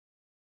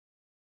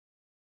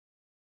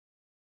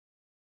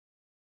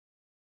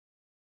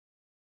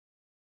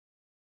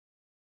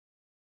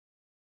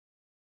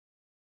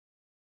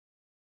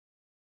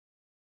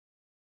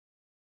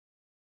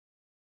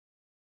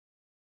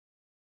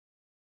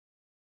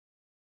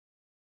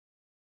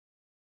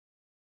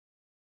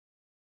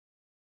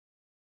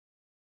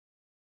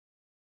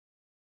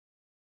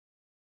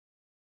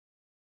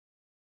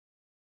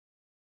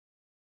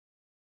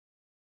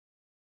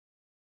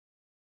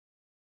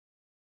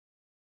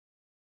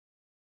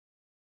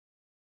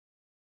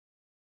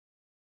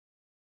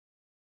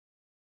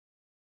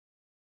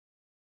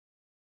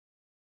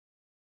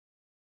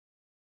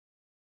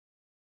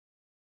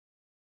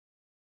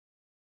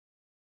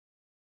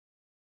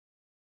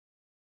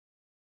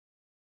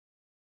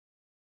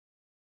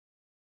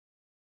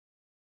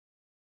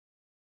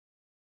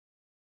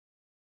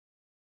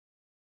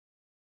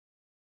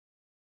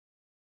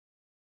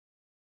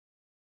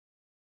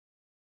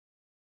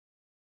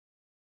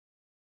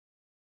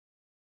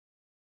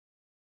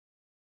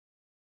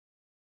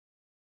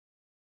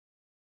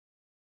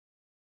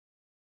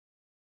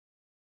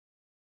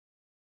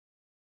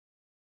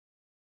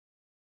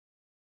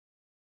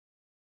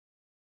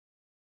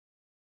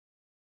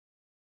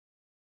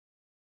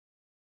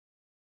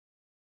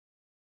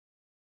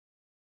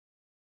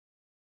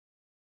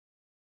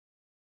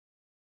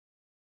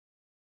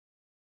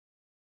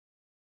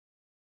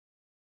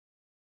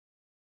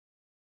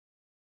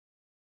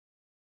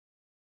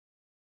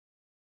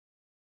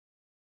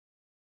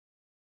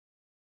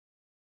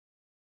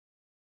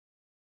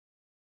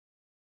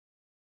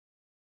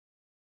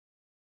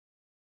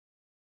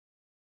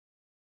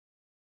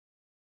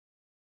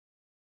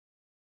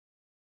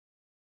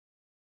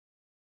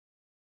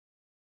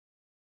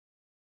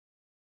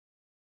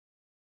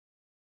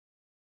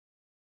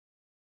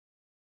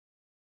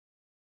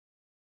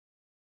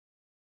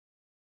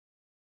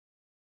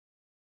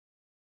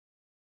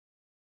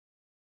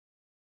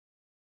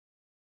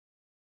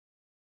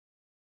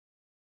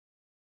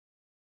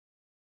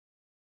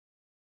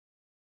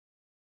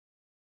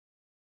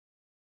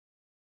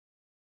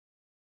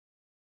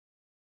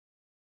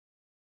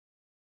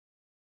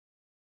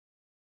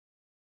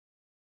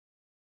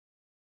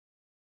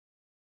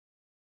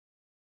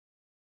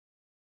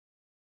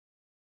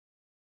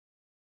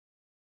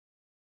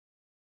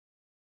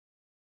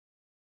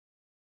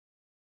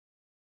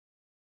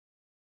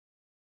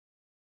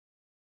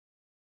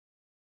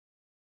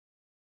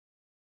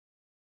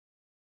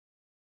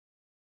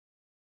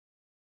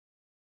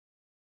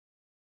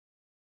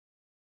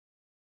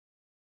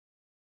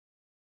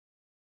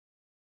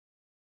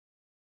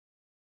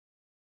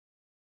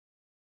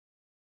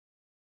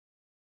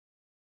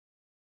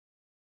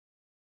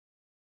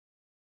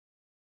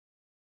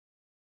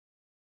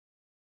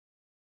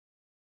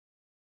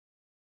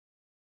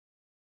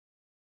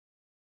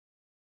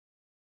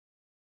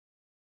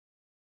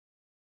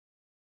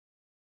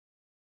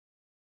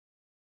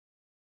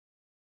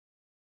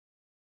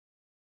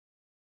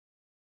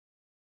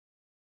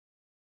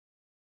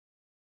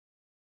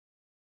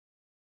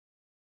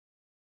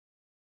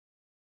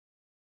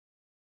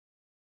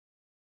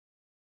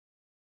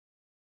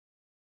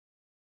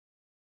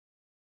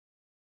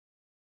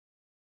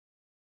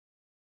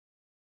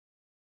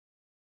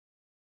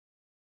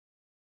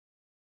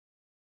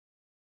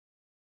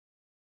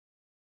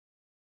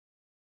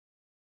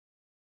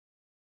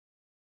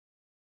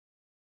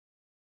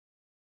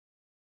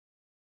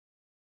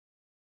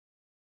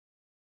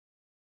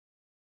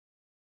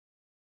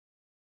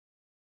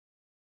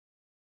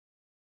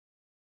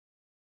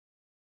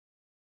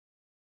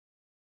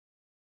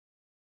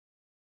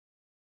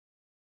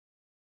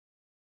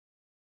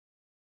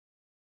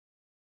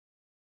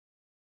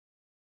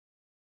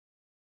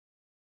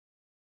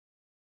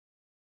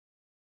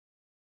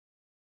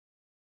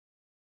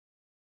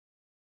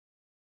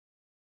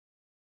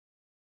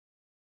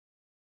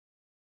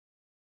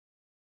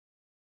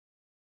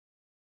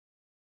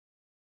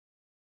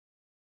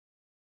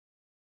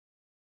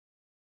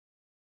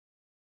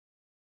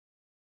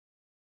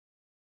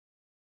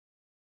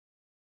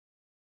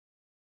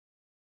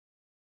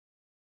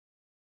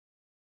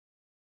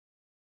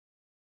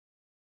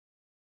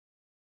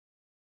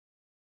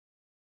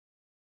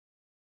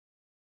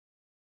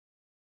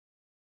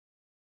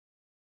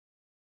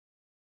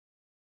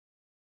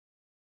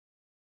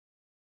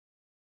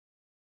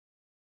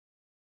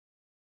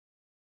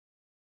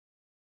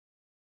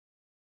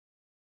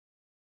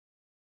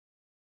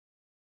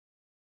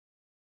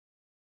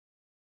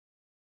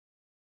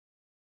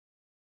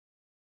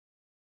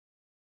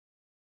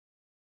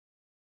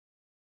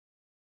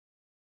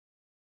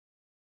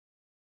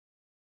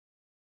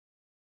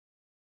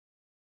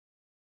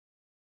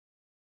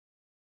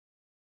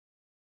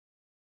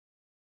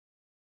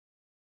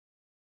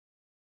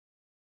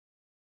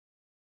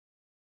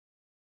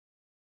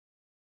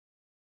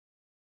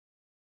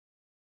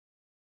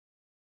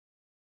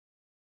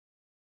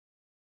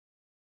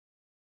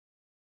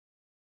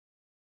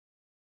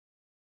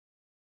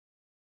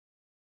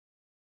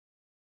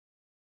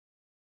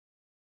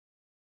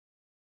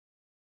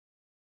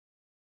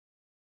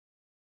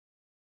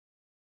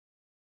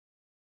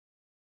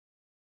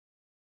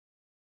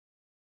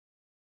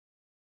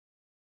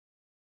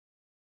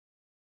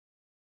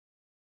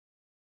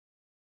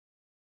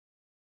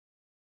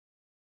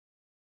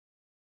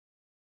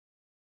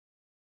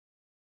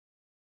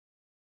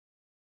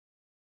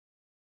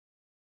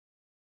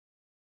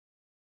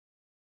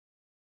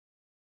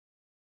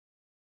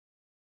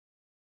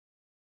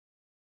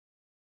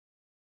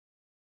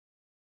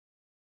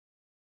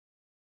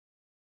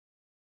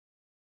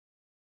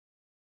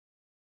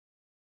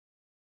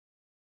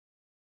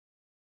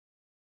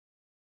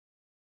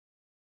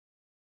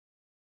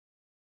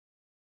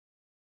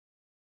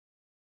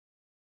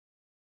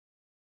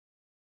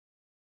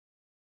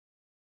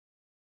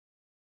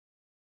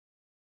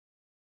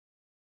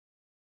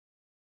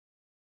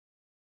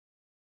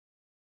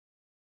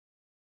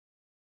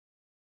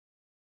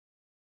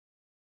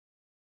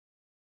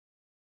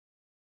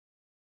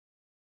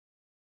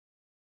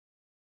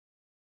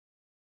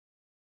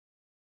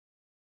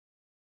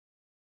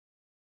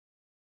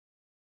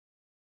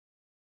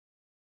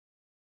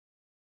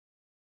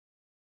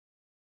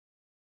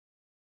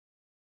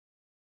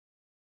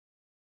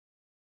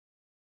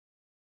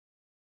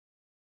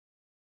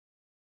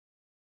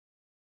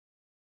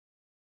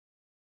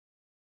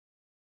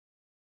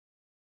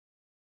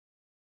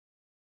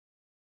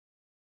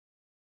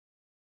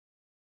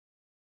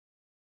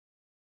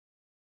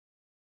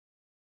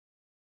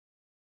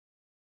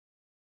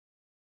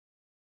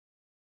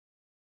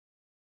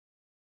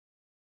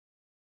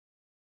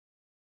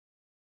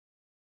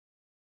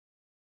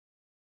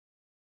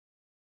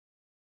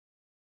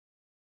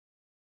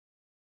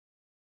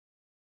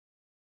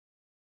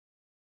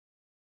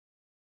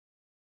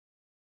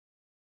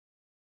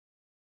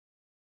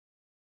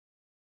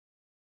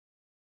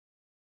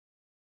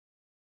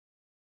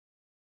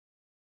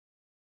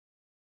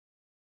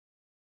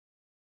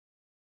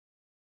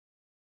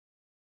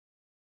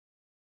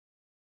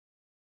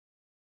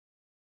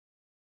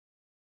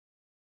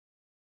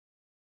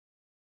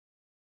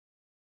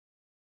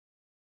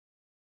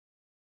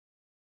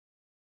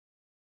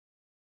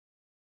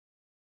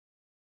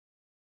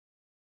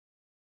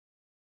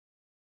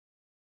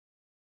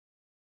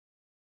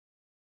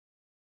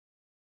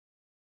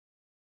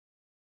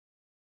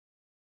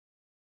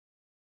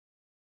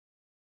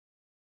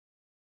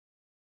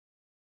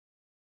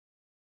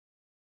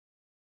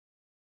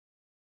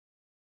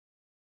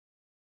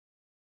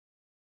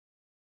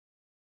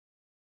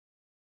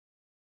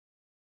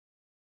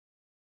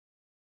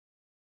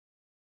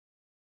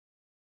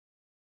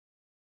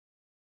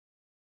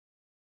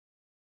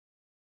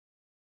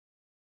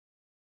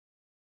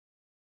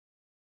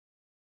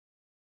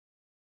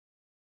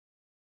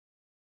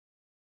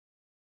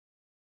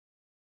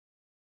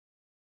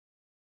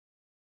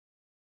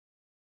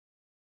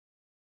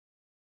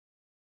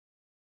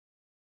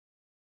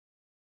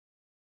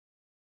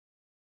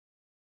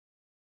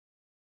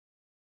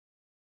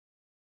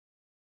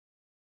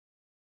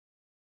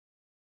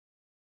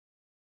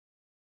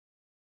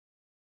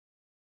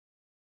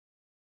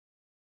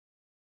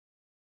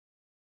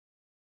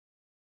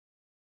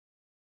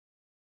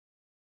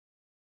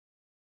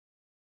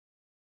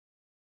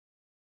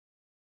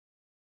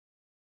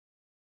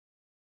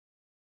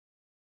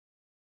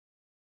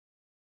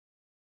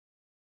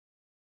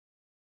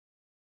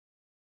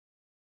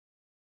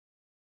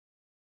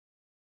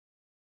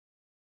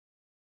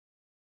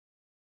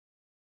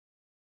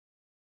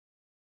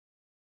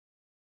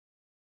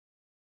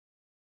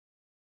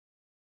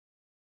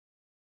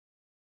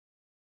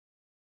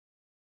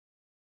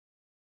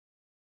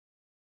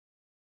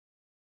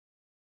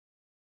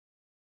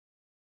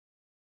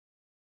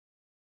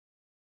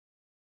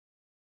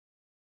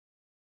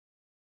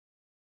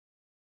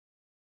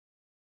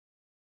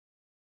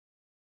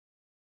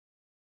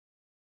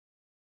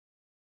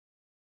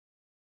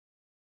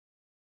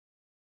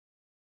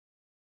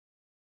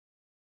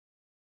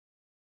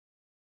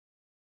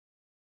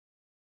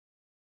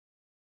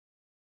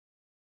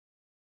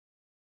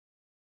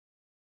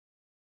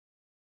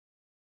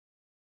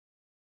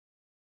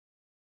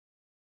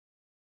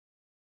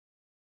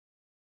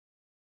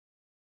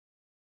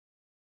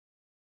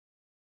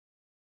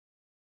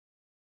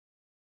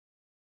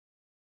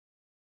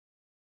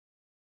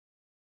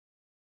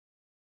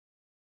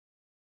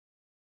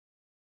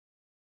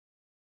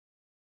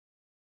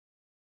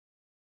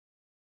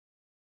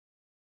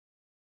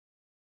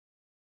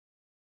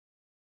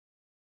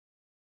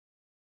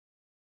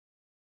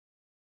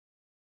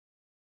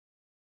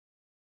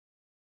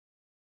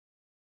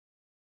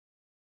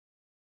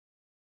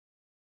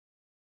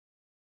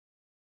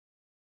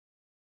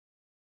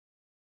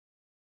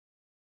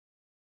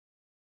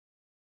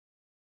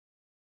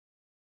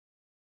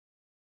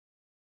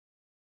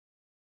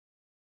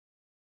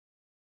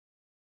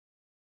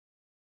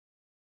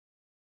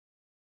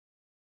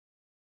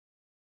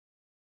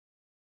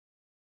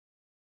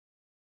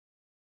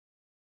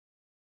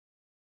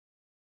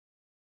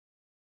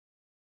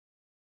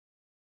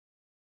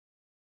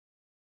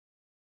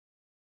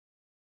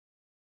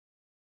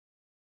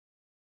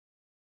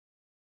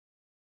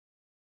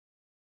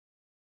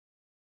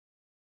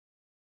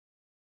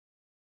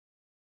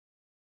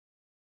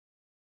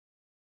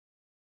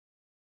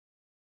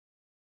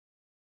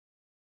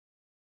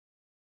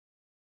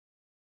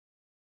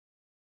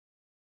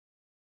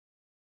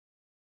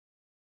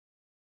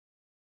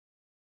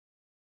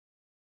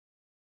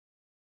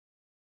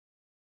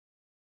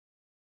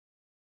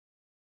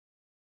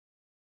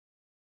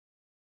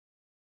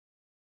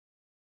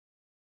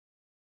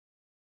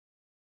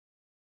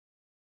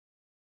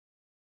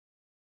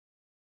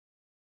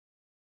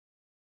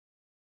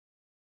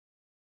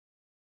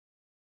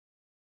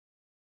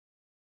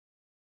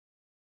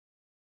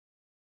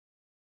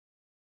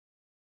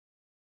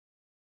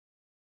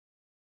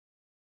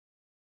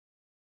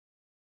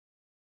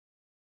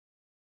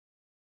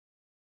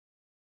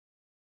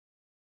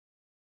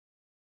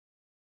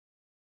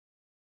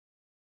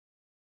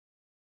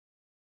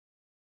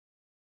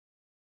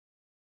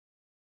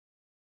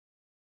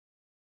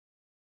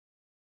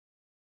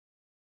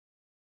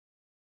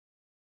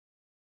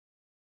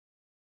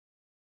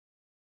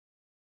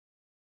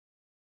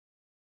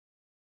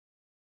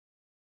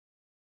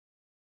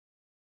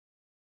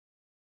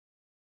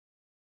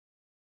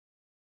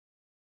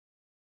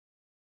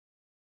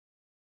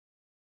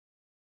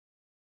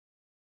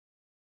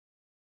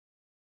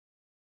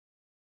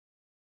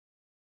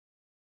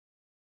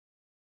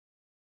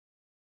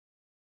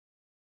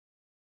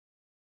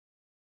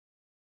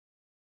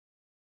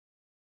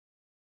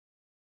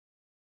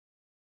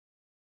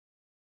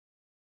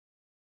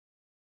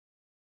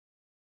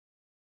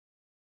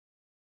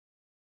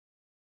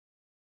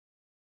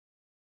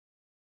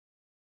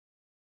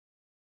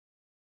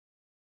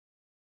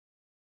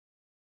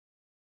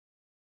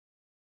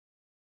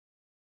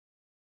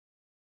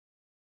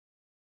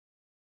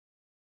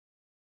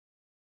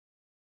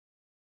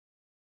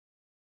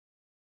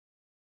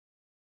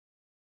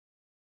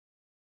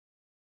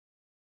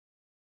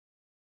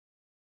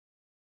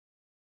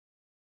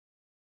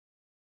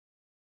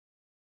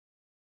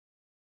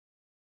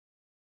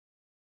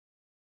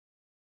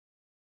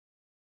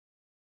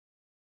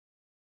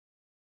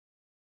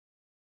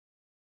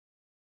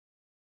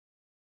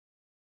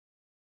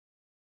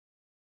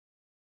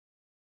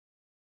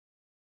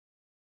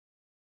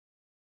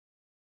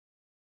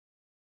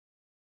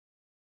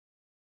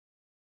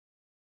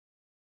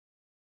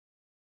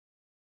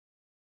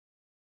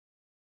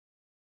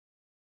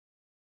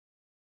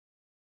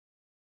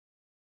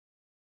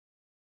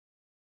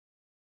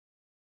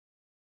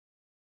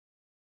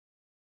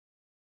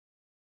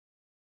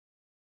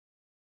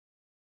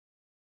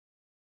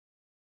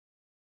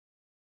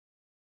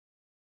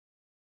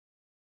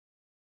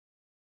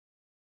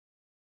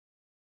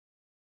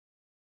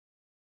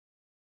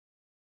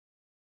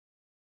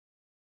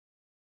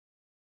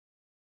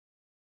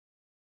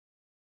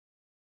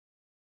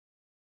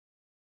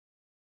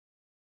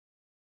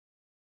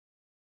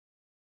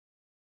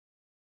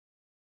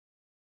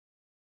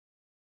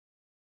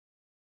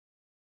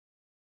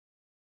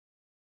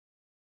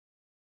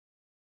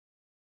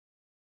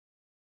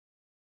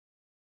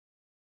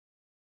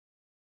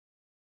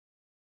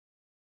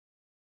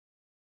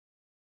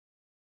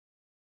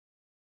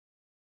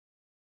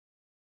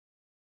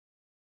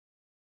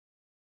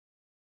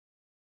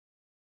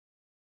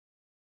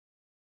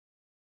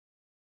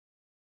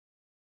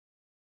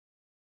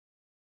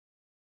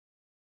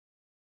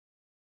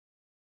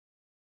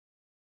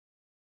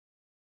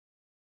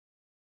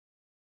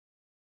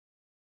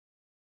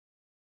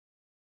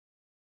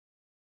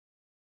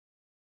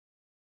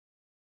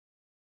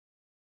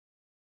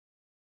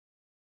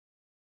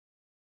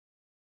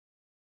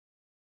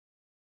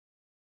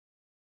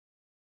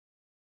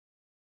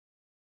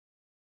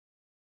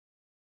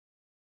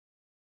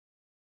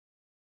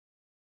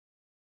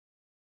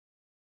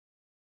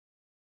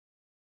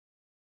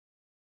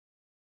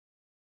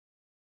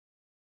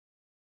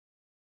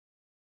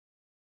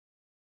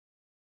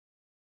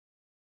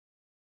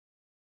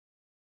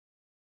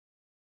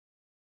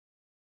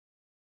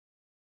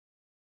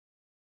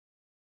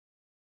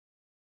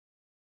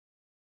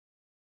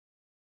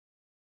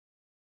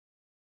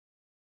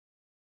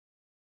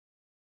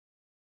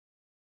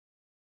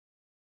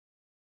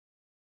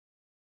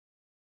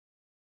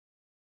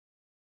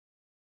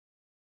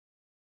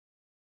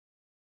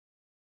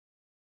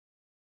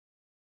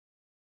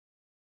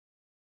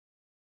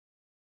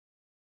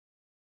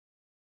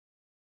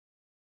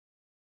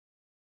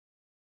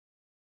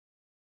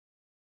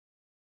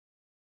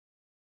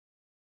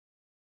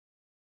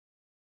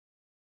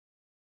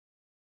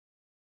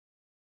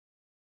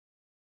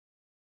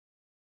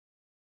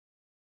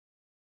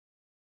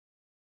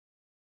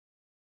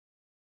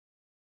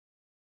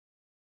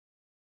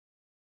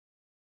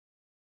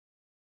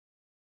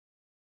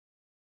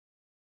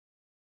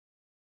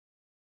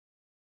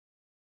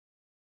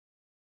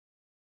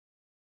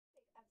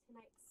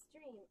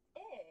stream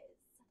is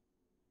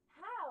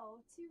how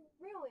to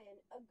ruin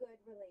a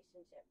good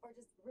relationship, or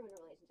just ruin a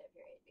relationship,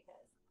 period,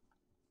 because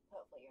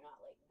hopefully you're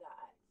not like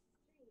that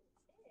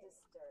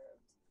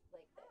disturbed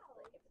like this.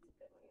 Like if it's a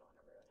good one, you want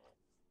to ruin it.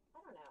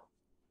 I don't know,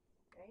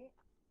 right?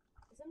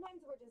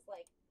 Sometimes we're just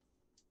like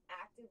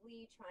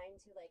actively trying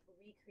to like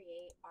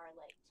recreate our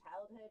like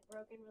childhood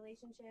broken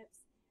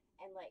relationships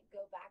and like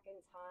go back in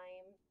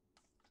time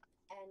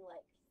and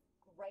like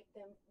right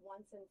them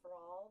once and for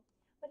all.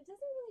 But it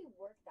doesn't really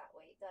work that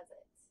way, does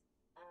it?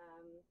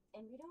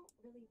 And we don't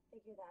really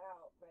figure that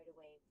out right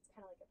away. It's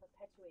kind of like a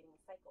perpetuating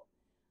cycle.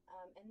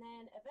 And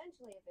then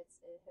eventually, if it's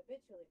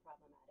habitually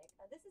problematic,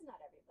 this is not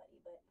everybody,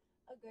 but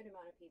a good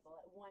amount of people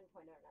at one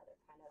point or another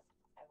kind of,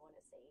 I want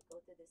to say, go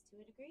through this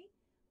to a degree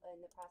in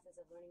the process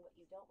of learning what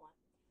you don't want.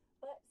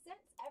 But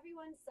since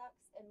everyone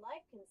sucks and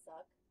life can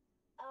suck,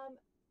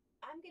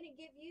 I'm going to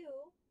give you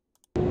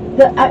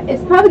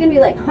it's probably going to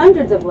be like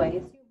hundreds of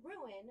ways to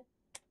ruin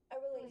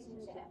a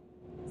relationship.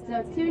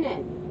 So tune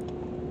in.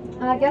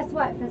 Guess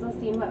what,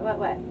 Frizzlestein?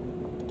 What?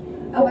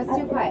 Oh, it's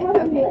too quiet.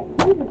 Okay.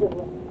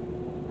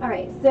 All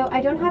right, so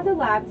I don't have the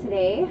lab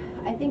today.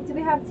 I think, do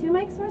we have 2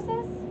 mic sources?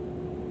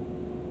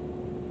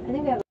 I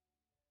think we have.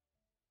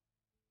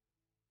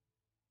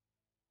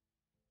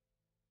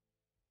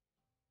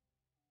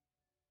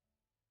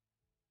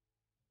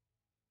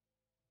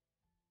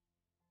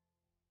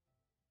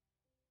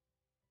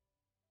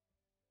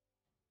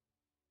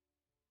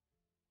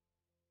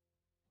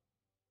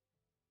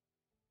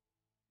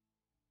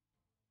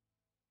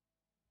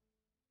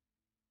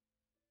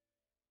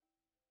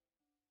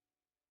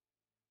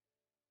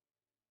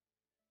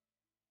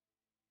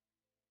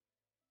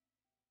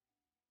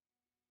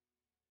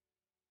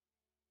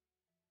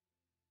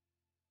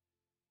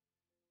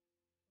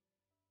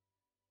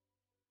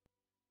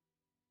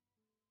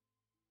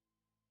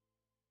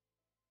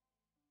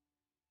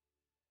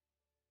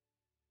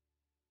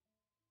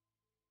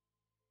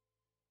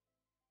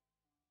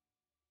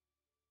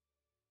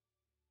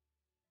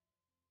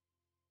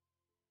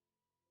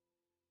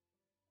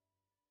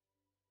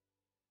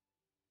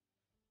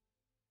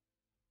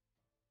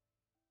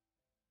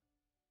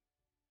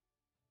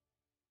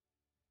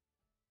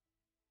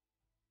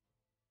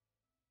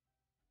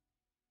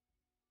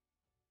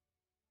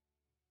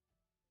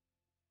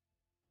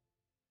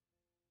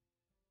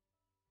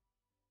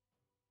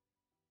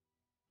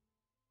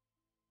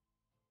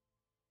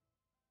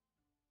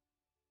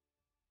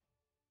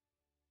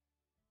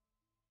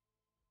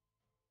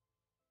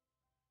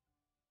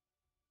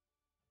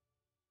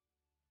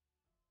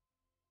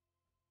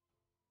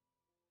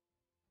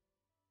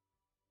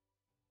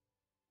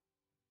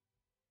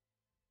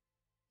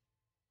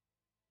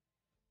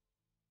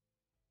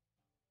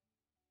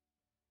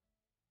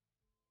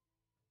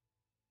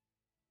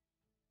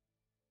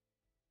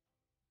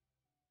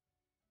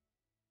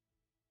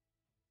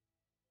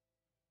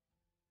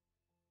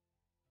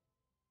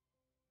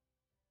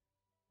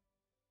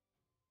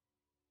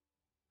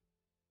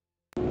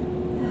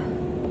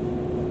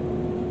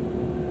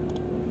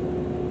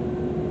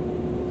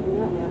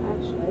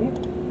 Actually.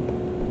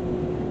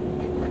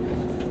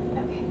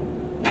 Okay.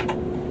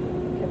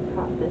 Can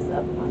prop this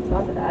up on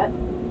top of that.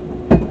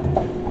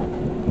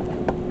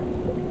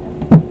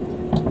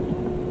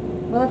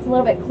 Well, it's a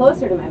little bit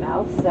closer to my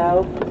mouth,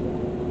 so.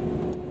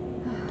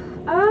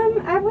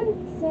 I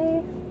wouldn't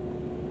say.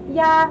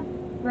 Yeah,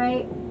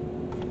 right.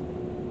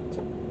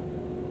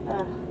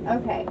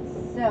 Okay,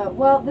 so,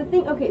 well, so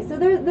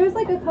there's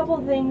like a couple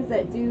things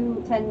that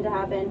do tend to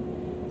happen.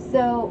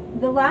 So,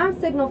 the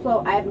last signal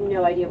flow, I have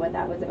no idea what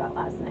that was about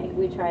last night.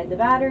 We tried the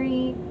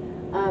battery.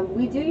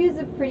 We do use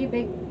a pretty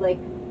big, like,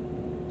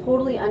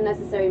 totally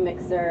unnecessary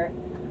mixer.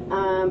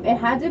 It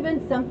had to have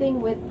been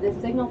something with the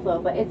signal flow,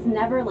 but it's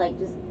never, like,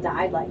 just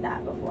died like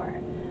that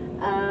before.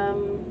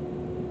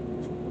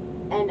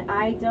 And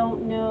I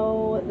don't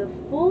know the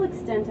full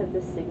extent of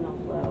the signal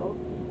flow.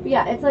 But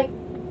yeah, it's like,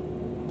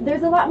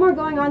 there's a lot more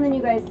going on than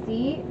you guys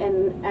see,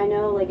 and I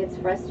know like it's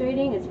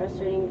frustrating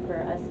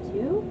for us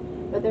too,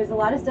 but there's a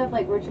lot of stuff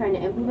like we're trying to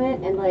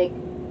implement, and like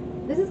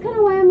this is kind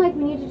of why I'm like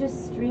we need to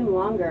just stream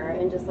longer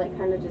and just like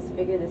kind of just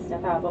figure this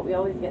stuff out, but we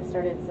always get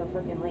started so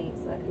freaking late,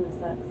 so that kind of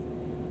sucks.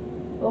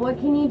 Well, what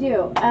can you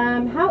do?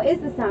 How is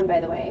the sound, by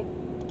the way?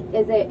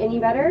 Is it any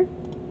better?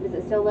 Is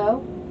it still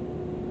low?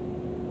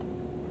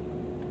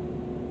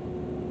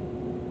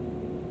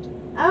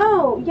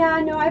 Oh, yeah,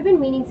 no, I've been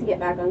meaning to get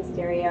back on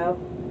stereo.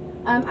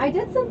 I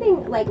did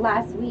something like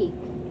last week.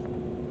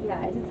 Yeah,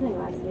 I did something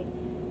last week.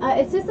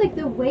 It's just like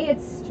the way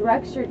it's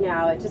structured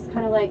now. It's just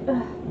kind of like,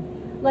 ugh.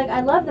 Like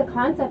I love the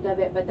concept of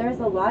it, but there's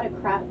a lot of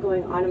crap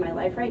going on in my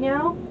life right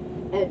now,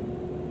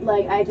 and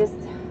like I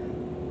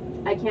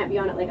can't be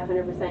on it like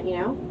 100%, you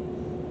know.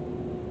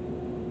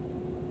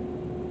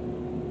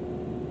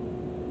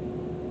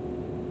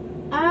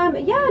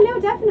 Yeah, no,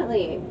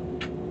 definitely.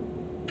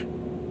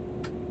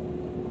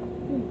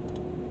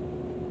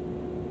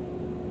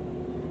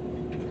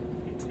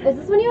 Is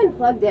this one even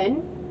plugged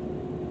in?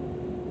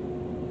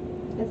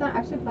 It's not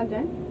actually plugged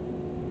in?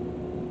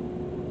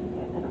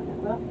 Okay, I don't know.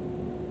 Well,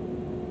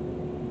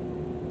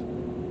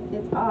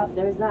 It's off.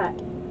 There's that.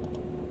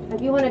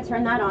 If you want to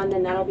turn that on,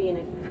 then that'll be an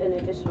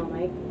additional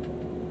mic.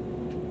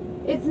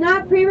 It's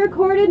not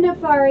pre-recorded,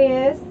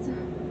 Nefarious. It's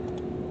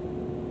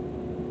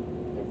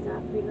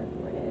not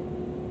pre-recorded.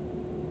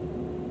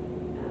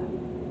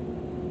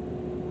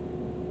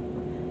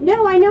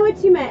 No, I know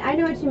what you meant. I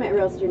know what you meant,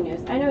 Real Stream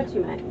News. I know what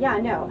you meant. Yeah,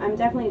 no, I'm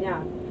definitely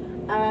down.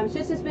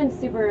 Shit's just been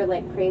super,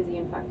 like, crazy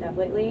and fucked up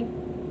lately.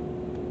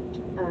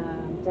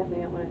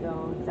 Definitely don't want to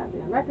go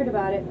exactly on record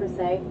about it, per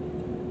se.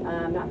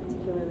 Not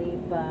particularly,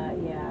 but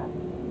yeah.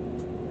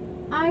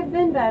 I've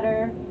been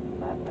better,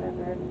 but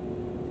whatever.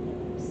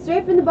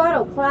 Straight from the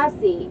bottle,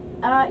 classy.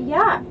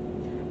 Yeah.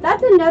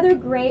 That's another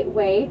great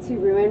way to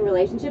ruin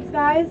relationships,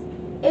 guys,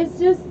 is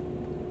just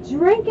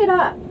drink it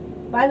up.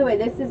 By the way,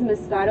 this is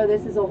Moscato.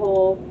 This is a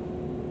whole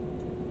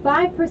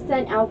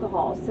 5%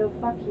 alcohol, so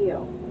fuck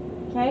you.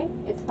 Okay?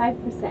 It's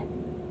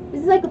 5%.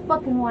 This is like a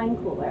fucking wine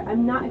cooler.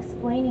 I'm not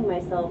explaining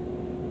myself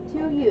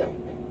to you.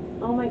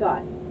 Oh my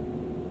god.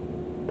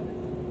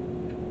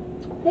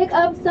 Pick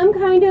up some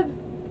kind of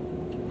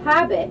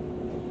habit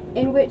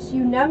in which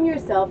you numb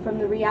yourself from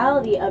the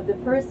reality of the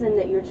person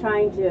that you're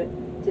trying to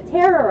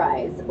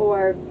terrorize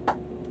or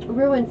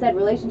ruin said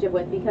relationship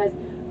with, because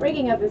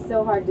breaking up is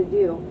so hard to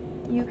do.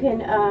 You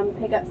can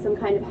pick up some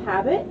kind of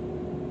habit,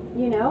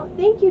 you know.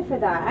 Thank you for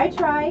that. I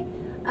try.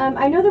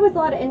 I know there was a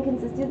lot of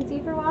inconsistency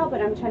for a while,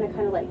 but I'm trying to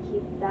kind of like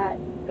keep that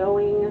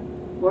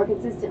going more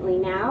consistently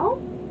now.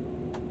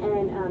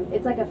 And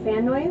it's like a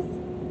fan noise.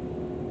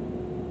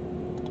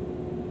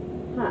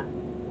 Huh.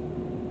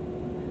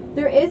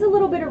 There is a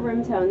little bit of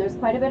room tone. There's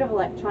quite a bit of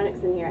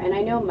electronics in here, and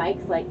I know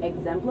mics like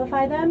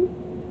exemplify them.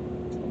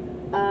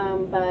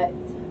 But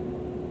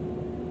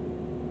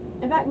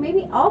in fact,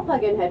 maybe I'll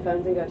plug in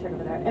headphones and go check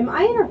over there. Am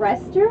I in a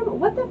restroom?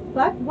 What the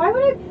fuck? Why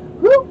would I?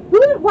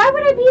 Why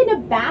would I be in a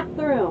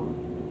bathroom?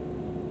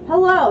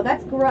 Hello,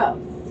 that's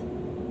gross.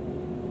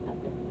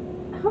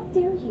 How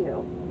dare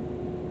you?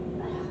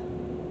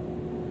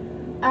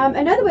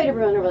 Another way to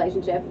ruin a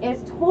relationship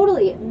is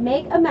totally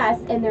make a mess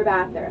in their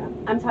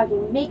bathroom. I'm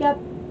talking makeup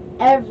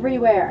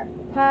everywhere,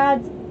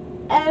 pads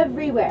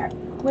everywhere.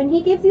 When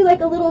he gives you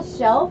like a little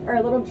shelf or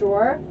a little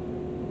drawer,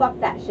 fuck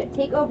that shit.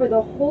 Take over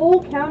the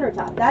whole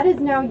countertop. That is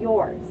now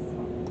yours.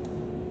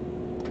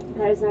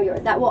 That is now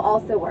yours. That will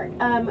also work.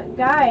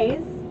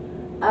 Guys,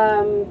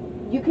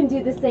 you can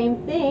do the same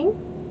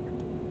thing.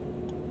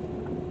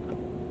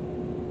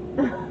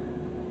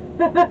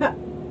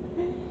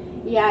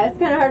 Yeah, it's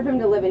kind of hard for him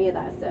to live any of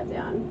that stuff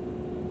down.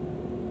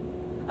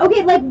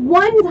 Okay, like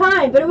one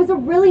time, but it was a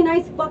really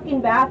nice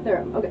fucking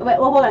bathroom. Okay, wait,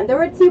 well, hold on. There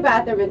were 2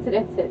 bathroom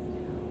incidences.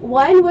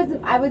 One was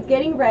I was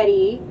getting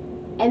ready,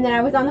 and then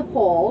I was on the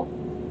pole.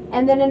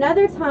 And then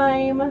another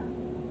time,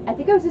 I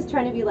think I was just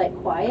trying to be, like,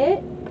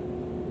 quiet.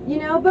 You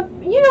know, but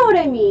you know what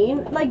I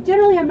mean. Like,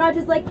 generally, I'm not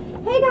just like,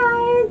 hey,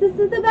 guys, this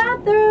is the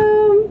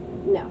bathroom.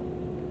 No.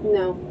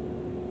 No.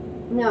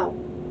 No.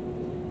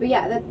 But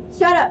yeah,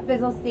 shut up,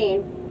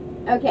 Fizzlestein.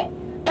 Okay,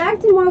 back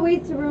to more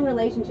ways to ruin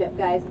relationship,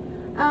 guys.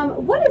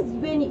 What has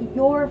been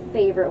your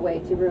favorite way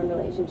to ruin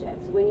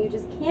relationships? When you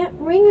just can't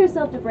bring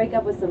yourself to break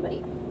up with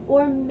somebody.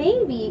 Or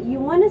maybe you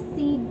want to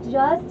see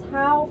just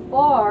how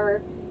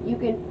far you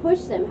can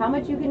push them, how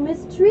much you can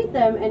mistreat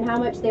them, and how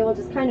much they will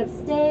just kind of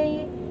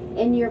stay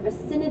in your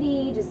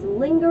vicinity, just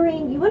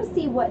lingering. You want to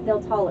see what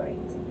they'll tolerate.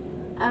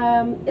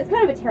 It's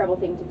kind of a terrible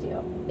thing to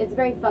do. It's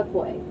very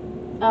fuckboy.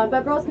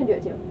 But girls can do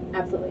it too.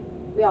 Absolutely.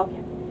 We all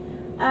can.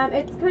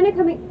 It's kind of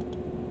coming...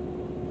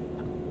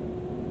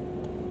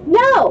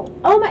 No!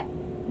 Oh my...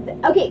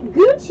 Okay,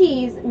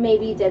 Gucci's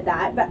maybe did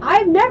that, but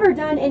I've never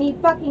done any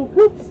fucking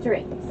poop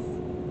strings.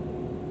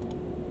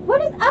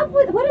 What is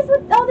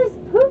with all this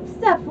poop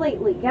stuff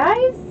lately,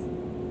 guys?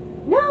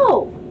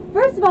 No!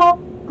 First of all,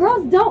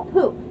 girls don't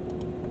poop.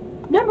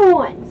 Number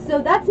 1.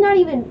 So that's not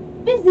even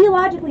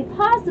physiologically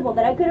possible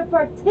that I could have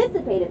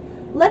participated,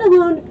 let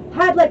alone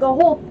had like a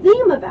whole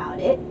theme about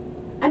it.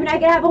 I mean, I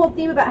could have a whole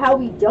theme about how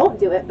we don't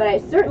do it, but I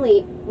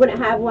certainly wouldn't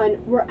have one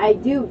where I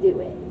do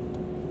it.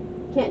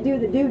 Can't do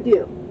the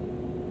do-do.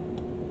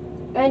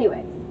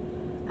 Anyways,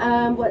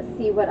 let's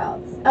see what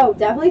else. Oh,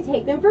 definitely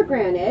take them for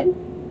granted,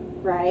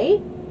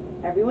 right?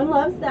 Everyone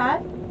loves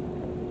that.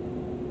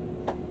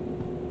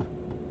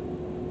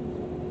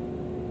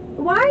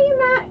 Why are you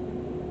mad?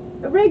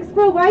 Rig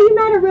Scroll, why are you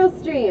mad at Real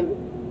Stream?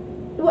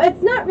 Well,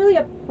 it's not really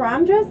a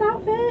prom dress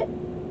outfit.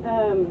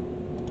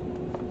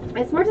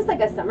 It's more just like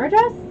a summer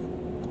dress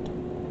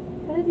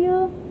kind of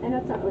deal. I know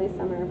it's not really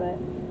summer, but...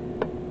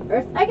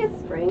 Or I guess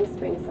spring,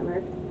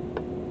 summer.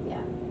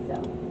 Yeah,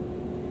 so...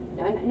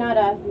 No, not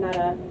a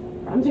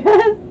prom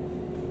dress.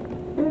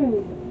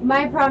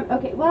 My prom...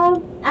 Okay,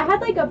 well, I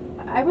had like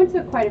I went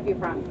to quite a few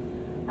proms.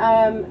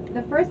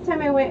 The first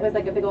time I went, it was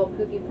like a big old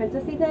poofy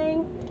princessy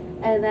thing.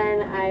 And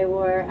then I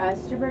wore a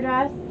stripper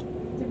dress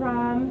to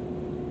prom.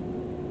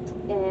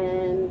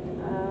 And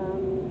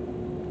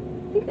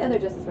I think the other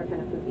dresses were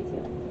kind of poofy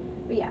too.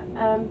 But yeah,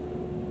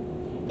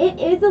 it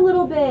is a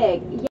little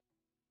big. Yeah.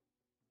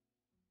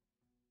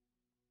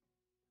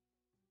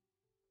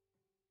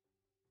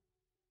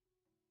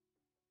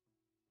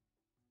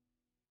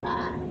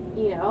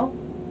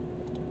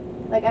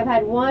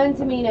 had one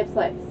too many nip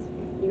slips.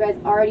 You guys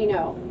already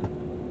know.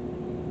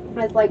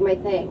 That's like my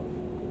thing.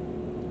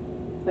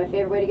 It's my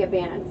favorite way to get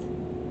banned.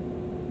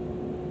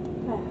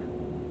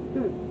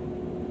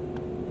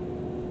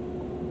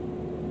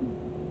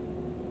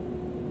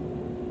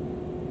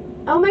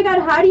 Oh my god,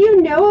 how do you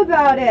know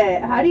about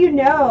it? How do you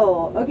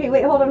know? Okay,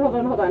 wait, hold on.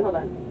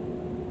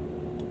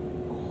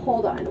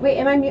 Hold on. Wait,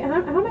 am I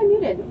how am I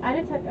muted? I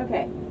didn't touch.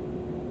 Okay.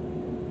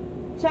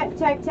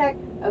 Check.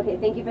 Okay,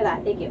 thank you for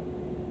that. Thank you.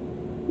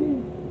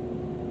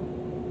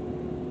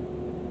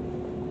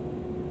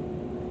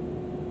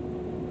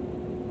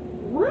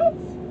 What?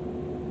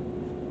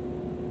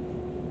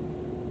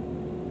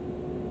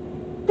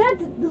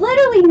 That's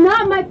literally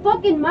not my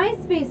fucking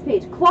MySpace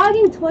page.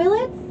 Clogging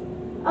toilets?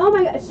 Oh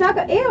my god,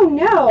 Shaka. Ew,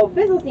 no.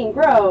 Fizzlestein,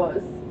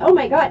 gross. Oh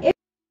my god.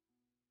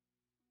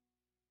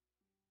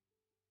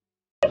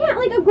 I can't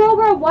like a girl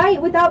wear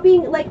white without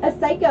being like a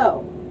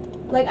psycho.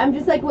 Like, I'm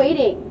just like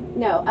waiting.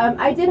 No,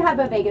 I did have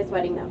a Vegas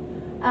wedding though.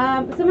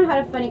 Someone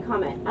had a funny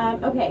comment.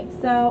 Okay,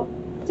 so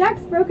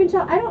Jack's Broken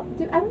Shell. I don't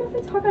know if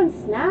we talk on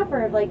Snap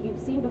or if, like, you've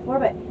seen before,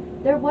 but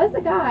there was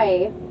a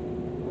guy.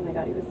 Oh my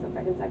god, he was so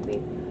fucking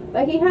sexy.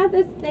 But he had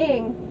this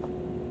thing.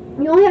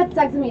 He only had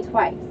sex with me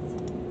twice.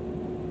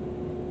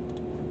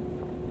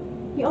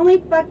 He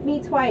only fucked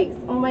me twice.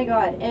 Oh my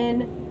god.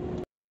 And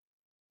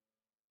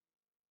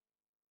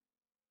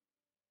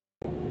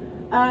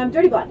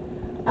Dirty Blonde.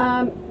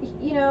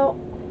 You know,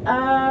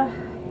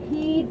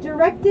 he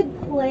directed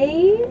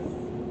plays,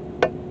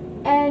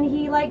 and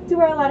he liked to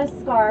wear a lot of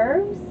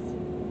scarves.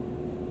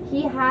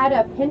 He had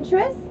a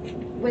Pinterest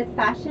with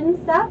fashion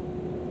stuff.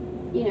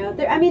 You know,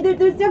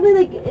 there's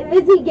definitely, like,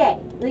 is he gay?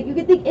 Like, you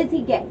could think, is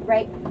he gay,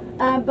 right?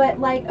 But,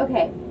 like,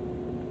 okay,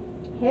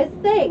 his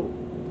thing,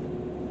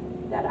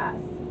 that ass,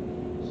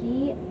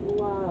 he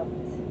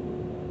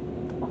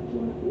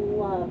fucking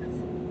loved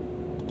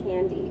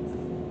handies.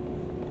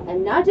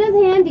 And not just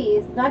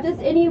handies, not just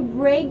any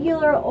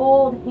regular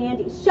old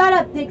handies. Shut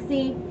up,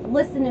 Dixie.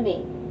 Listen to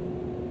me.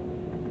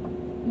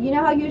 You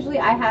know how usually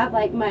I have,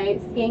 like, my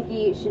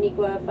skanky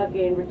Shaniqua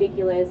fucking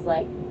ridiculous,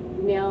 like,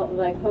 nail,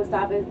 like, post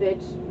office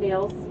bitch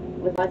nails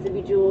with lots of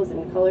bejewels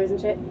and colors and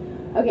shit?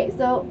 Okay,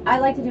 so I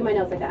like to do my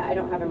nails like that. I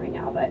don't have them right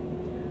now, but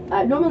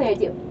normally I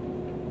do.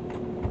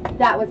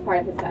 That was part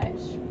of his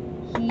fetish.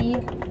 He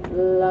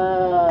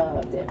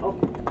loved it. Oh,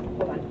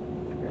 hold on.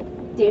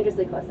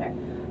 Dangerously close there.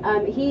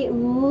 He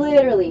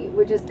literally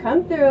would just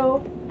come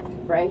through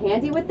for a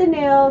handy with the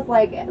nails.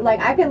 Like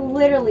I could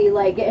literally,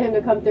 like, get him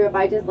to come through if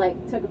I just, like,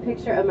 took a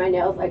picture of my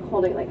nails, like,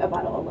 holding, like, a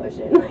bottle of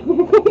lotion.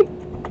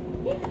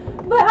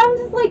 But I'm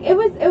just like, it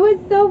was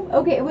so,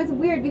 okay, it was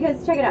weird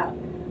because, check it out.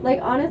 Like,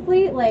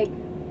 honestly, like,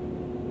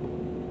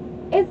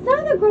 it's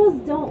not that girls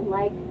don't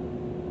like,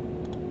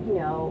 you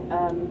know,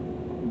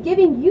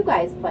 giving you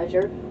guys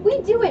pleasure.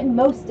 We do it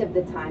most of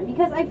the time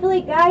because I feel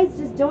like guys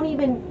just don't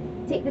even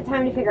take the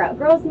time to figure out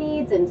girls'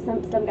 needs, and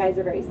some guys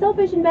are very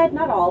selfish in bed.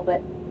 Not all,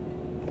 but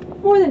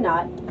more than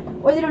not.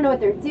 Or they don't know what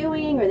they're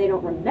doing, or they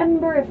don't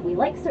remember if we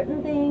like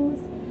certain things.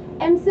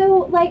 And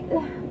so, like,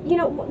 you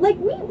know, like,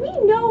 we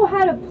know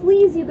how to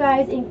please you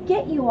guys and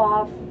get you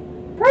off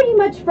pretty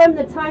much from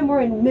the time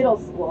we're in middle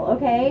school,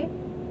 okay?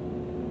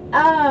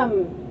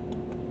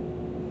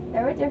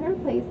 There were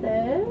different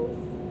places.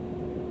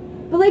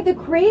 But, like, the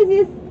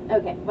craziest,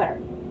 okay,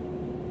 whatever.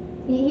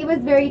 He was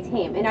very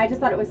tame, and I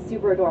just thought it was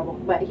super adorable,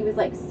 but he was,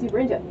 like, super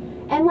into it.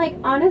 And, like,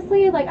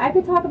 honestly, like, I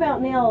could talk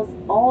about nails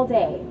all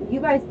day.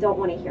 You guys don't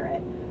want to hear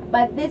it.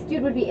 But this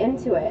dude would be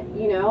into it,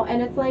 you know?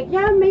 And it's like,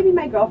 yeah, maybe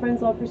my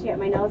girlfriends will appreciate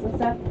my nails and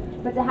stuff,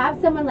 but to have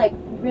someone, like,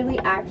 really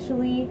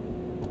actually,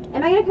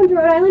 am I going to come to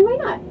Rhode Island? Why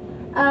not?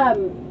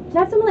 To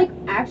have someone, like,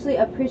 actually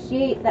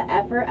appreciate the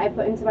effort I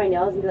put into my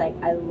nails and be like,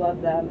 I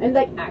love them, and,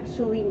 like,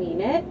 actually mean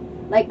it,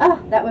 like, oh,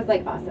 that was,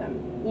 like,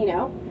 awesome, you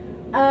know?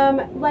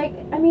 Like,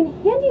 I mean,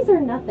 handies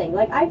are nothing.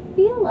 Like, I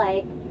feel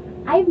like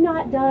I've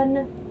not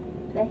done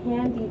the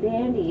handy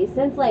dandy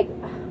since, like,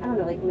 I don't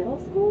know, like, middle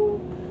school?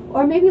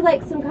 Or maybe,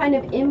 like, some kind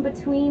of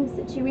in-between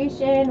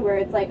situation where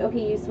it's like,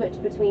 okay, you switch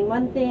between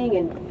one thing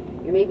and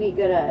you're maybe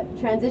gonna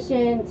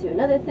transition to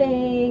another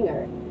thing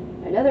or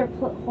another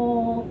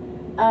hole.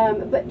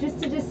 But just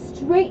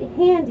straight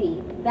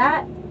handy,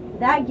 that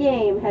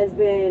game has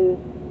been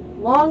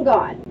long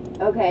gone.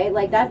 Okay,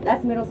 like,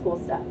 that's middle school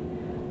stuff.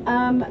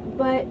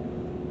 But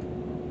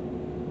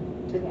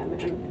okay,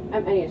 I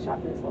need to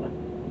shop for this. Hold on.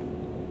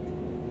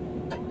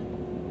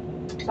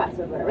 Shot,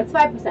 so whatever. It's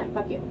 5%.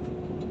 Fuck you.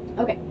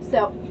 Okay,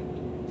 so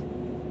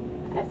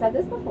I've said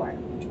this before.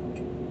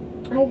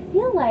 I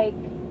feel like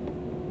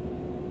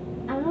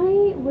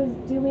I was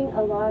doing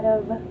a lot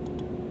of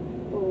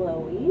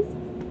blowies.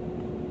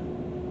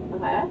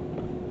 Okay.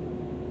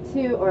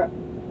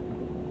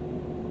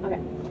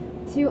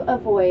 To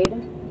avoid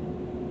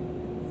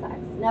sex.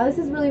 Now, this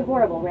is really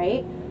horrible,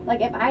 right?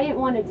 Like, if I didn't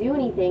want to do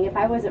anything, if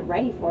I wasn't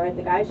ready for it,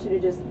 the guy should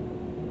have just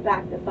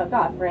backed the fuck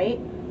off, right?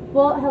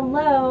 Well,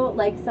 hello,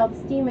 like,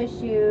 self-esteem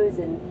issues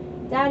and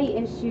daddy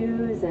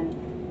issues and,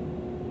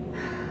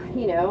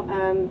 you know,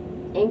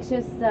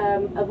 anxious,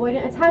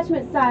 avoidant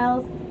attachment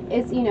styles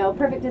it's, you know,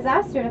 perfect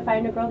disaster to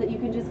find a girl that you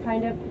can just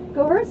kind of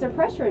coerce or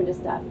pressure into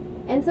stuff.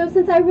 And so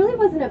since I really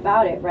wasn't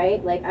about it,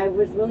 right, like I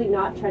was really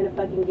not trying to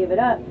fucking give it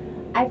up,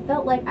 I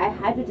felt like I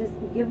had to just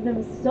give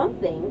them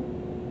something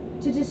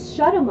to just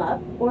shut them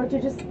up or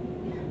to just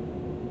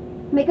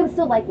make them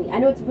still like me. I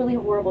know it's really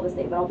horrible to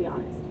say, but I'll be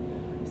honest.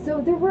 So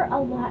there were a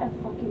lot of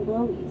fucking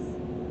blowies.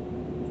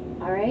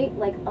 Alright?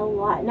 Like, a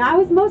lot. Now, I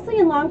was mostly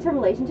in long-term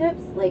relationships.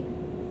 Like,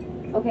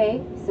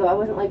 okay? So I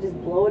wasn't, like, just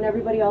blowing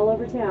everybody all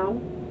over town.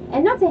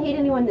 And not to hate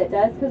anyone that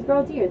does, because,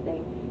 girl, do your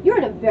thing. You're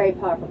in a very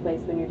powerful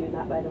place when you're doing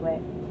that, by the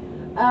way.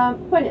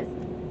 Point is,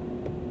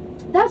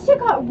 that shit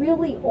got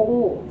really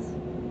old.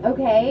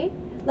 Okay?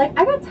 Like,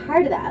 I got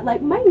tired of that.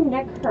 Like, my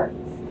neck hurts.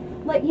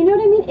 Like, you know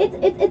what I mean?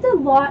 It's a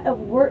lot of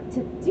work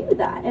to do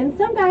that. And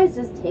some guys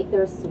just take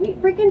their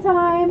sweet freaking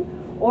time.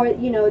 Or,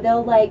 you know,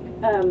 they'll like,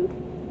 I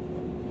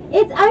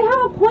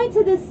have a point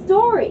to this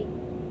story.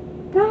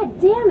 God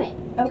damn it.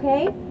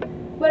 Okay?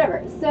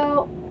 Whatever.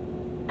 So,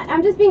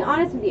 I'm just being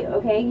honest with you,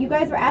 okay? You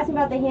guys were asking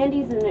about the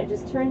handies and it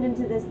just turned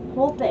into this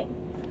whole thing.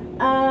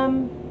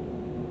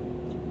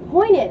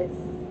 Point is,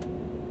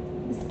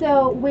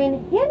 so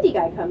when handy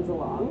guy comes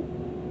along,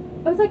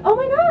 I was like, oh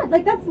my god,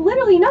 like that's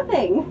literally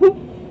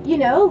nothing. You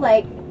know,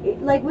 like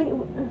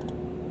when...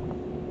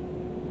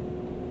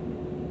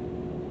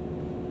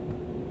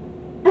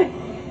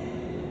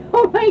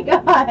 Oh my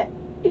god.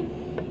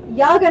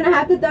 Y'all gonna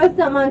have to throw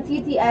something on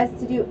TTS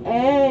to do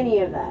any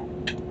of that.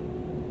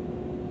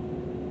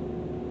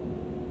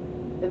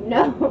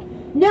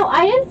 No,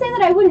 I didn't say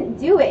that I wouldn't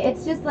do it.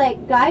 It's just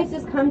like guys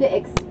just come to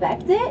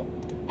expect it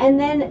and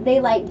then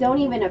they like don't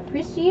even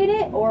appreciate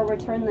it or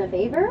return the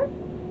favor,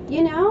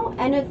 you know?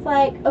 And it's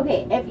like,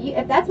 okay,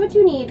 if that's what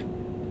you need,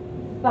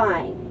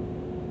 fine.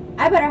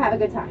 I better have a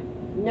good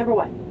time. Number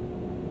one.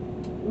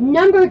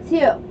 Number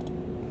two,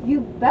 you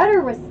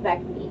better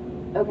respect me.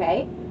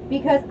 Okay?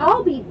 Because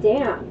I'll be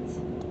damned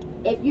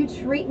if you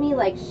treat me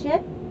like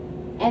shit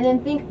and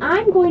then think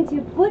I'm going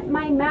to put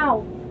my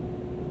mouth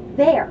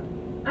there.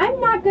 I'm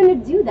not going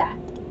to do that.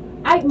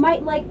 I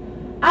might like,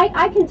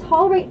 I can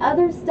tolerate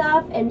other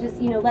stuff and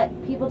just, you know, let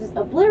people just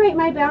obliterate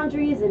my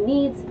boundaries and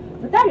needs,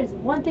 but that is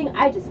one thing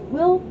I just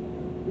will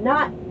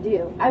not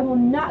do. I will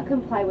not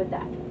comply with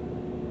that.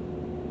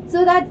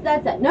 So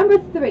that's it. Number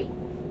three,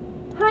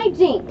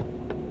 hygiene.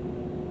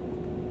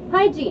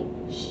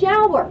 Hygiene.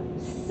 Shower,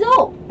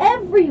 soap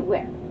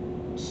everywhere,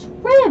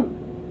 trim.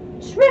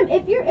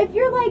 If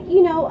you're like,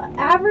 you know,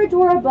 average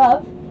or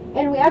above,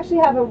 and we actually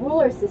have a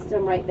ruler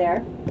system right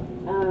there.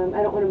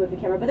 I don't want to move the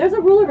camera, but there's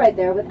a ruler right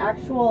there with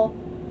actual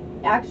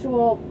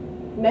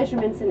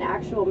measurements and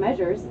actual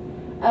measures,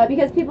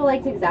 because people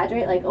like to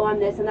exaggerate, like, oh, I'm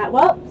this and that.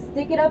 Well,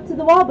 stick it up to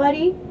the wall,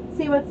 buddy.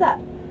 See what's up.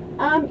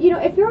 You know,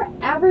 if you're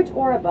average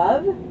or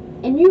above,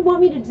 and you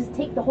want me to just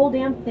take the whole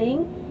damn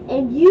thing,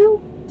 and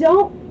you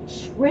don't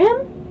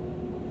trim.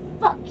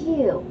 Fuck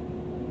you.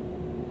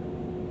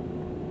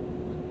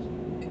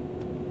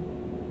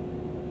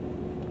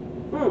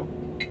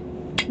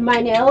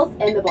 My nails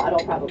and the bottle,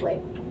 probably.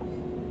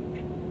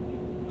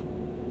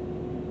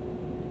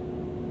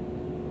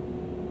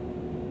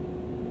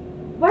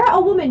 Why are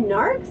all women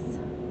narcs?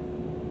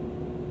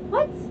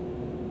 What?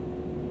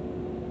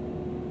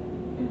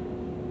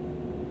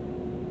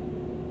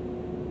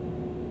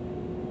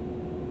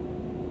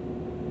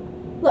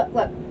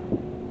 Look.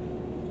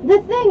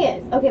 The thing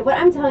is, okay, what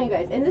I'm telling you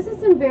guys, and this is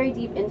some very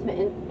deep,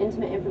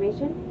 intimate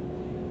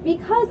information,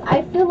 because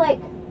I feel like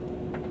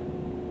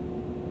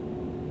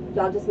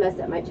y'all just messed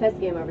up my chess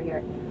game over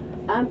here.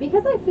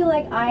 Because I feel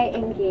like I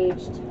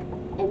engaged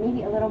and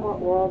maybe a little more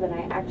oral than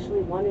I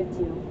actually wanted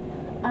to.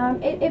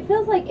 It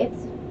feels like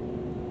it's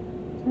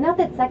not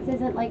that sex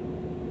isn't like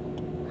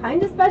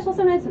kind of special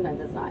sometimes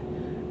it's not.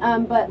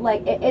 But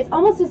like it's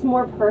almost just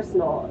more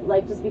personal,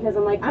 like just because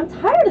I'm like, I'm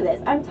tired of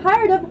this. I'm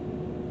tired of,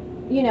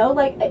 you know,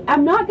 like,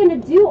 I'm not going to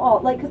do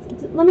all, like,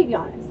 because, let me be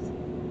honest.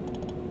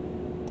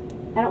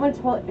 I don't want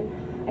to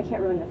I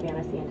can't ruin the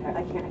fantasy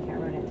entirely. I can't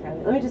ruin it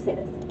entirely. Let me just say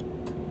this.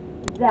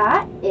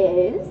 That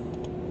is,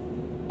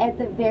 at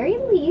the very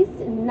least,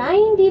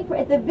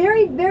 at the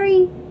very,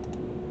 very,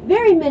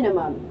 very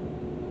minimum,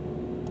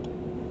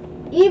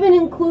 even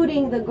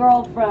including the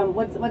girl from,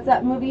 what's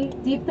that movie?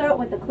 Deep Throat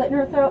with the clit in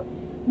her throat.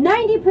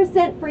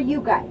 90% for you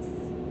guys.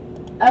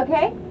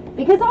 Okay?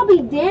 Because I'll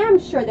be damn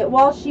sure that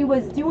while she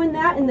was doing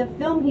that in the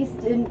film,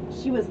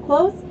 she was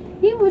close,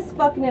 he was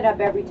fucking it up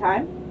every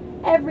time.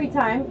 Every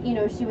time, you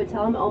know, she would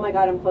tell him, oh my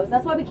god, I'm close.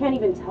 That's why we can't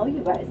even tell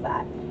you guys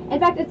that. In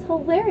fact, it's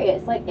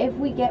hilarious. Like, if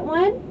we get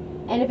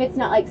one, and if it's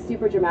not, like,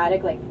 super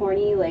dramatic, like,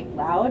 corny, like,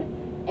 loud,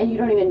 and you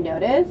don't even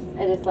notice,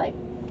 and it's like,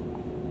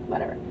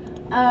 whatever.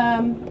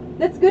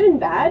 That's good and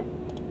bad.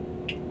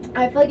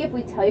 I feel like if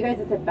we tell you guys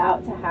it's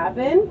about to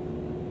happen,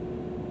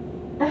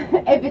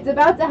 if it's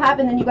about to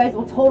happen, then you guys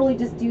will totally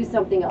just do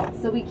something else.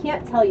 So we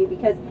can't tell you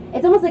because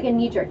it's almost like a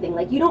knee-jerk thing.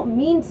 Like, you don't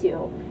mean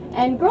to.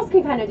 And girls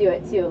can kind of do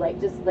it too,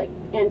 like just like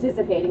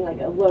anticipating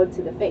like a load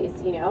to the face,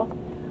 you know?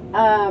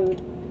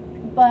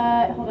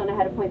 But, hold on, I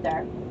had a point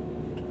there.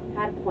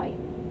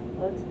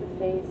 Load to the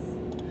face.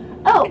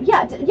 Oh,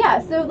 yeah, yeah,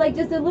 so, like,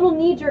 just a little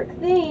knee-jerk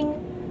thing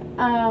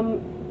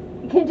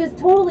can just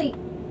totally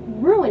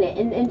ruin it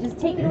and just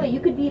take it away. You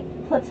could be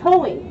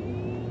plateauing.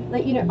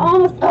 Like, you know,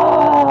 almost,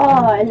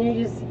 and then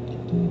you just,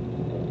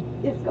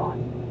 it's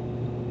gone.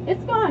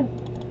 It's gone.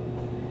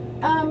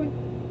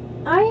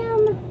 I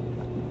am,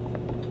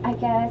 I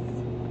guess,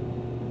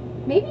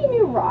 maybe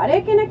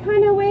neurotic in a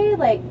kind of way.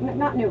 Like,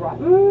 not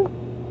neurotic.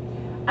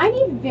 I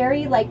need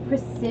very, like,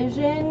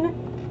 precision,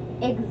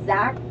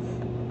 exact,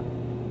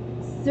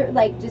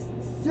 like, just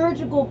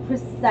surgical,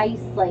 precise,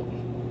 like,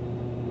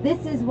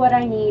 this is what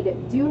I need.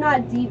 Do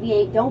not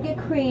deviate. Don't get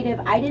creative.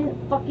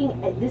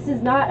 This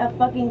is not a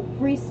fucking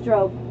free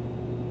stroke,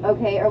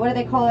 okay? Or what do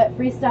they call it?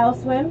 Freestyle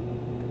swim?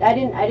 I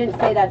didn't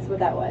say that's what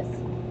that was.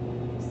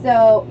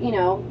 So, you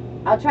know,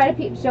 I'll try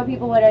to show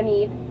people what I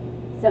need.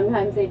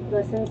 Sometimes they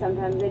listen,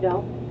 sometimes they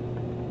don't.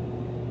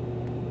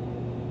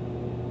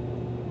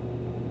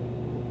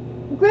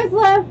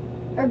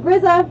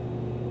 Grizza,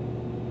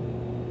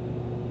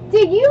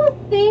 do you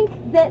think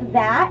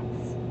that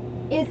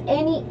is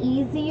any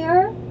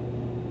easier?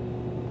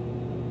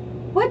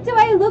 What do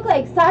I look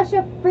like,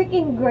 Sasha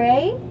freaking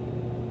Grey?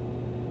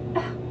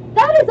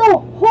 That is a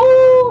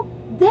whole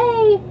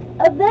day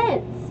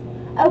event,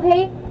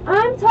 okay?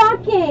 I'm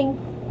talking,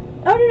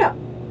 no.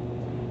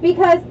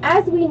 Because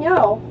as we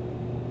know,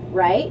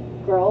 right,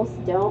 girls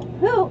don't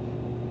poop.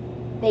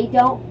 They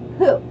don't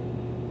poop.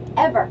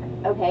 Ever,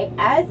 okay?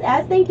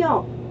 As they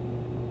don't.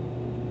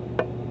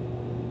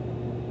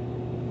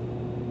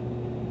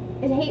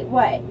 I hate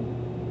what?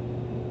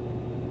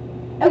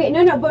 Okay,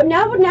 no, but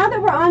now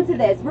that we're on to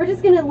this, we're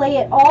just gonna lay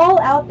it all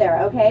out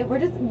there, okay?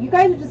 You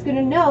guys are just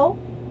gonna know,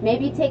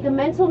 maybe take a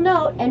mental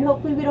note, and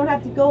hopefully we don't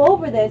have to go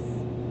over this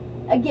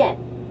again.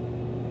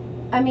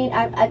 I mean,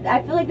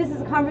 I feel like this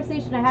is a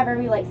conversation I have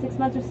every, like, 6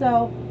 months or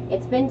so.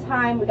 It's been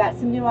time. We got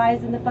some new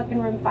eyes in the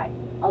fucking room. Fine.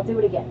 I'll do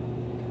it again.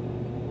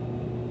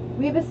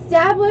 We've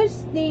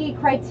established the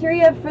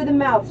criteria for the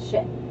mouth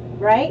shit,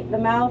 right? The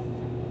mouth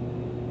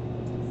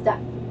stuff.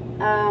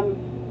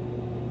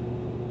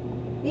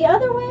 The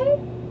other way,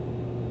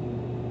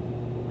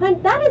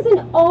 hun, that is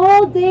an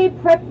all-day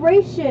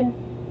preparation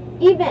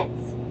event.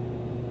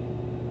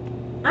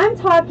 I'm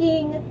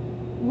talking,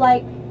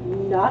 like,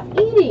 not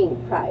eating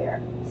prior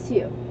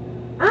to.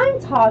 I'm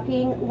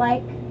talking,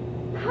 like,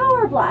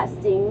 power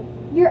blasting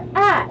your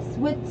ass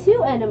with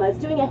 2 enemas,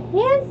 doing a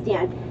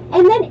handstand,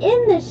 and then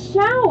in the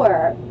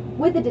shower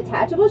with a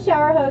detachable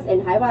shower hose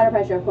and high water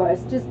pressure, of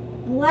course, just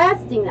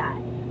blasting that.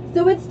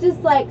 So it's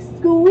just, like,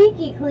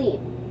 squeaky clean,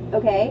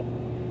 okay?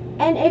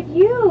 And if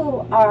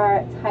you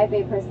are type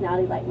A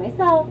personality like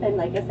myself, and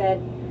like I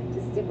said,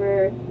 just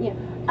super, you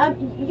know,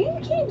 you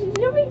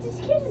can't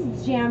just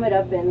jam it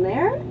up in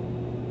there.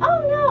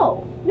 Oh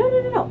no.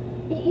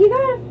 You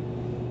gotta,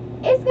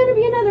 it's gonna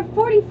be another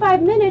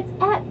 45 minutes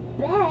at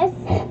best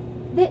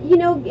that, you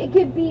know, it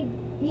could be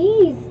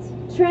eased,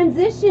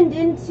 transitioned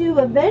into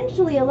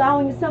eventually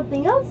allowing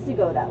something else to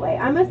go that way.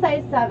 I'm a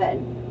size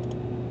 7.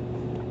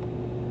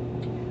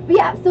 But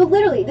yeah, so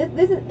literally,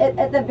 this is,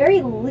 at the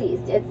very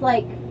least, it's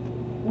like,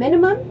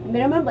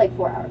 minimum like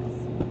 4 hours.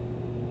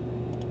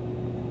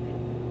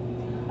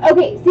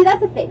 Okay, see, that's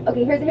the thing.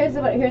 Okay,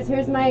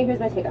 here's my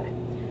take on it.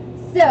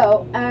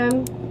 So,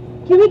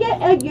 can we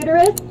get a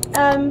uterus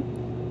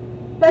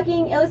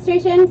fucking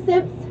illustration,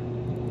 Simps,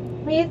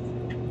 please?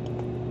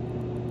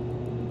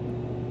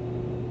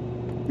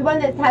 The one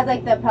that has,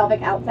 like, the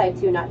pelvic outside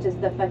too, not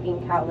just the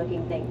fucking cow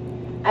looking thing.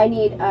 I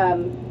need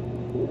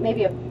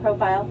maybe a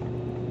profile.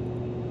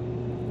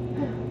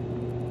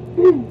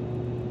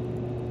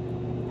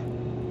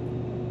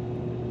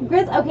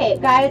 Grizz, okay,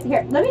 guys,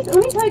 here, let me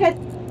tell you guys,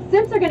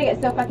 Simps are gonna get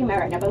so fucking mad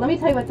right now, but let me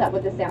tell you what's up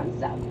with the sound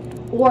stuff,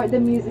 or the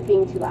music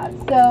being too loud.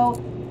 So,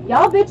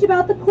 y'all bitch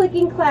about the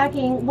clicking,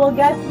 clacking, well,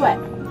 guess what?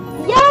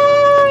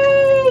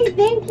 Yay!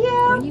 Thank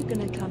you! When you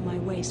gonna come my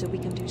way so we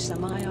can do some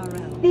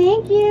IRL?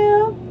 Thank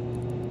you!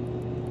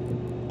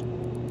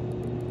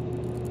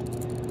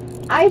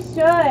 I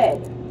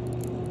should.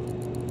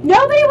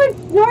 Nobody was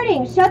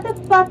snorting, shut the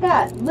fuck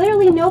up.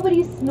 Literally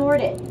nobody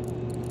snorted.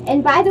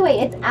 And by the way,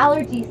 it's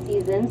allergy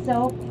season,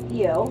 so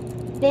you.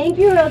 Thank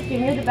you, Real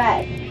Stream. You're the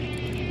best.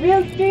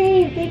 Real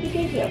Stream. Thank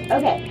you.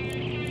 Okay.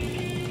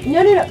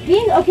 No.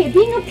 Being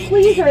a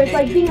pleaser is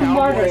like being a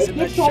martyr. It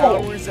gets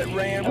old.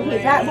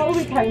 Okay, what were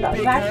we talking about?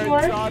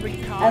 Backboard?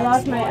 I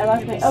lost my,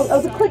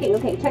 oh, the clicking.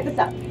 Okay, check this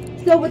out.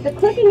 So with the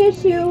clicking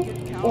issue,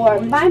 or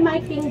my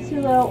mic being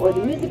too low, or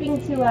the music being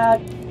too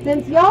loud,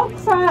 since y'all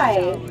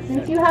cry,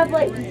 since you have,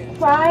 like, just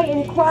cry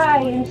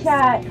in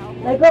chat,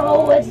 like,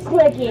 oh, it's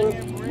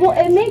clicking. Well,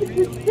 it makes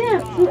the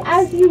Simps, who,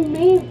 as you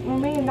may or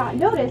may not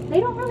notice, they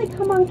don't really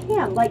come on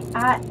cam, like,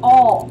 at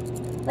all.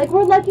 Like,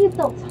 we're lucky if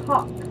they'll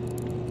talk.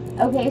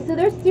 Okay, so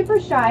they're super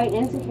shy and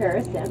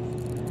insecure Simps.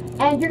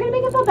 And you're gonna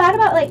make them feel bad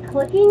about, like,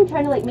 clicking,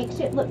 trying to, like, make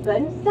shit look good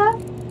and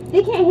stuff.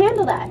 They can't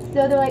handle that.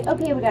 So they're like,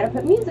 okay, we gotta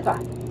put music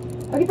on.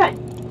 Okay, fine.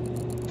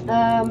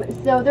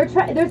 So there's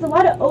a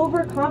lot of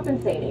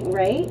overcompensating,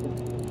 right?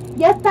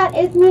 Yes, that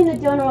is me in the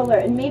donor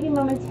alert, and maybe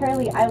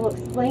momentarily I will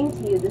explain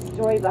to you the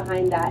story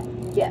behind that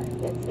gift.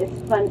 It's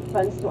fun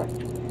story.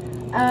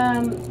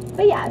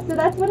 But yeah, so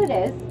that's what it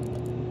is.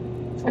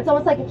 It's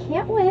almost like a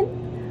can't win.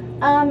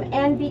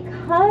 And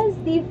because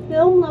the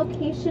film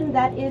location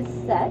that is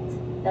set,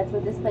 that's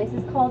what this place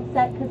is called,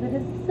 set, because it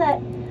is a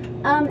set,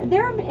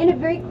 they're in a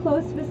very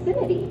close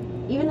vicinity.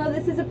 Even though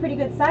this is a pretty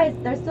good size,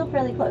 they're still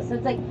fairly close. So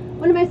it's like,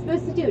 what am I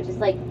supposed to do? Just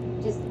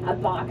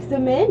box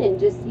them in and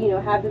just,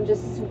 have them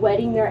just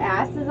sweating their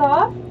asses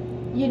off?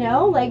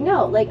 No,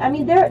 I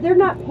mean, they're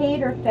not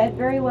paid or fed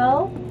very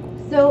well.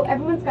 So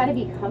everyone's got to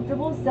be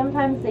comfortable.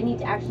 Sometimes they need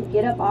to actually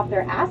get up off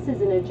their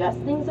asses and adjust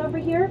things over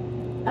here.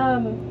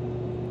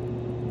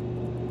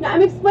 Now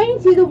I'm explaining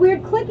to you the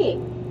weird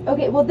clicking.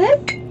 Okay, well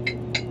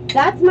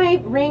that's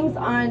my rings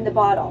on the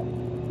bottle.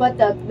 But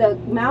the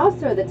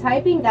mouse or the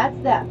typing, that's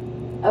them.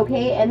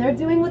 Okay, and they're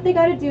doing what they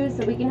got to do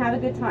so we can have a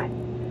good time.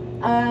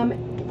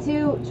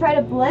 To try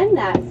to blend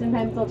that,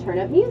 sometimes they'll turn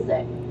up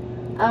music.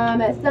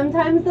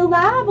 Sometimes the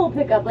lab will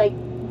pick up like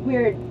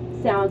weird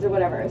sounds or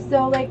whatever.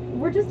 So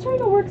we're just trying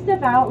to work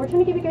stuff out. We're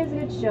trying to give you guys a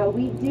good show.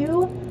 We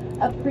do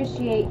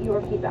appreciate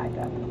your feedback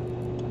though.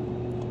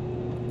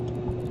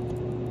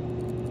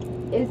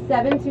 Is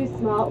 7 too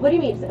small? What do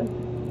you mean?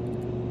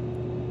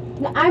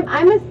 No,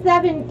 I'm a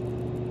 7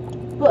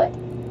 foot,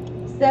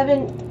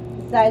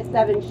 size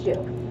 7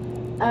 shoe.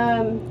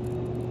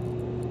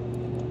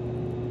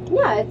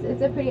 Yeah,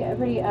 it's a pretty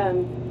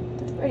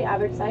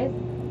average size.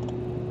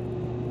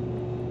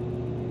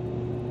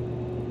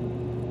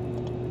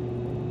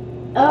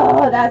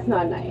 Oh, that's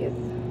not nice.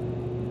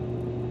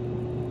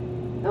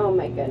 Oh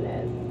my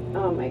goodness.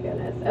 Oh my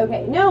goodness.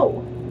 Okay,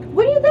 no.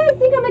 What do you guys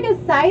think? I'm like a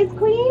size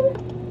queen?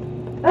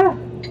 Ugh.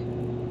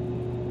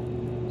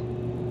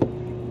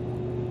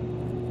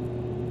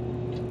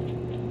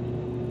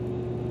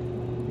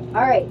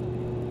 All right.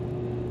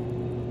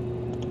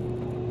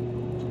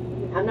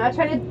 I'm not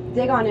trying to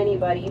dig on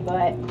anybody,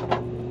 but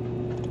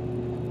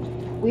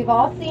we've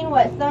all seen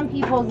what some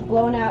people's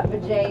blown out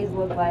vajays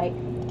look like,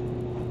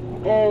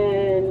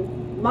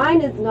 and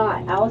mine is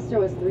not. Alistair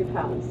was 3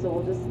 pounds, so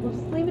we'll just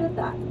leave it at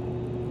that.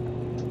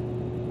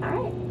 All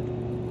right.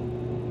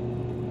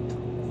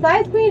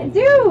 Size queen,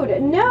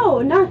 dude. No,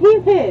 not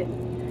even.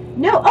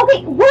 No.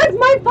 Okay, where's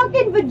my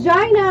fucking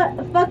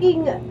vagina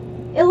fucking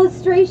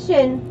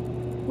illustration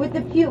with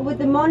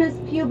the Mons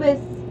pubis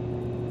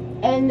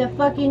and the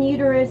fucking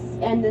uterus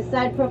and the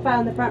side profile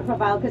and the front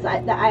profile? Because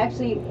I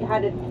actually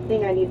had a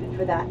thing I needed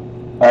for that.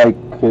 I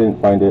couldn't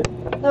find it.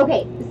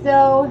 Okay,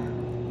 so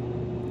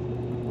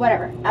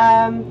whatever.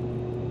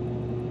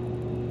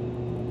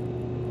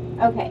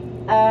 Okay.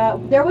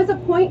 There was a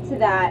point to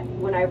that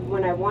when I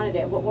wanted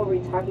it. What were we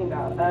talking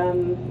about?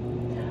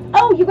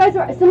 Oh, you guys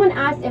are. Someone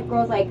asked if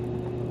girls really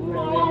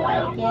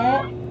like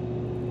it.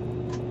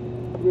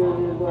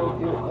 Really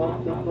like it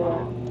off the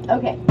butt.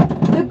 Okay,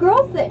 the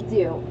girls that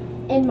do,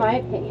 in my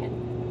opinion,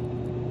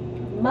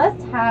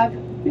 must have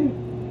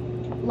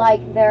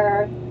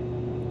their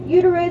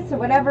uterus or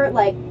whatever,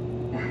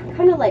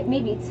 kind of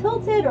maybe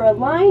tilted or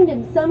aligned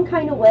in some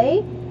kind of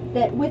way,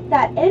 that with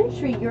that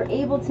entry you're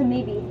able to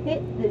maybe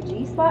hit the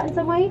G spot in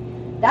some way.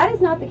 That is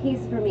not the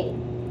case for me.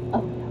 Oh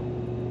no,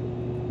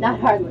 not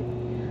hardly.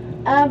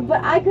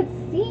 But I could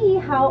see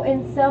how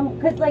in some,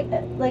 because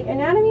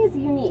anatomy is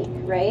unique,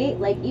 right?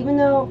 Even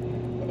though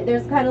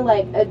there's kind of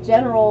a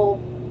general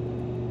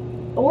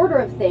order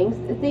of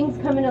things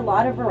come in a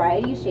lot of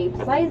variety, shapes,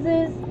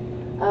 sizes.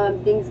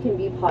 Things can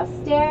be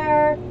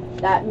posterior.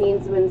 That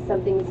means when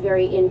something's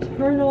very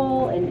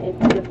internal and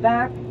to the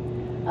back.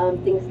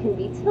 Things can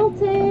be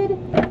tilted,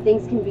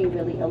 things can be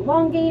really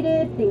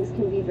elongated, things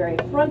can be very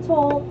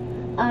frontal.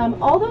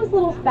 All those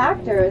little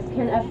factors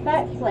can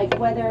affect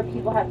whether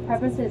people have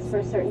preferences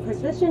for certain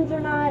positions or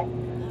not.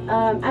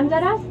 I'm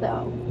dead ass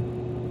though.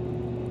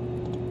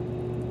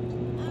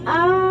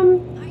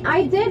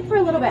 I did for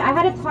a little bit. I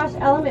had a Tosh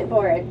Element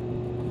board.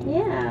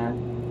 Yeah.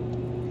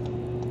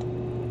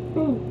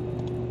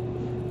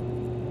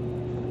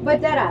 But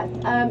dead ass.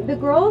 The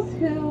girls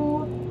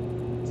who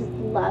just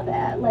love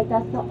it,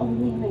 that's the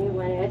only way I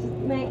want it. Just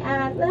my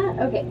ass.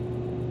 Okay.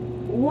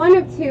 One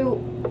of two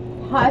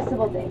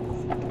possible things.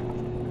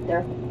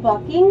 They're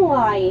fucking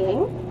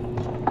lying.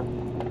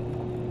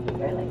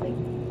 Very likely.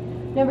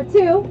 Number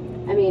two,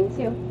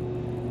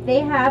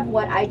 they have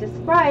what I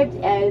described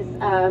as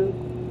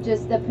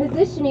just the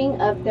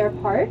positioning of their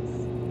parts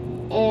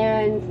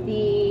and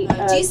the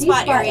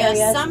G-spot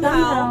area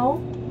somehow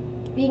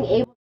being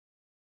able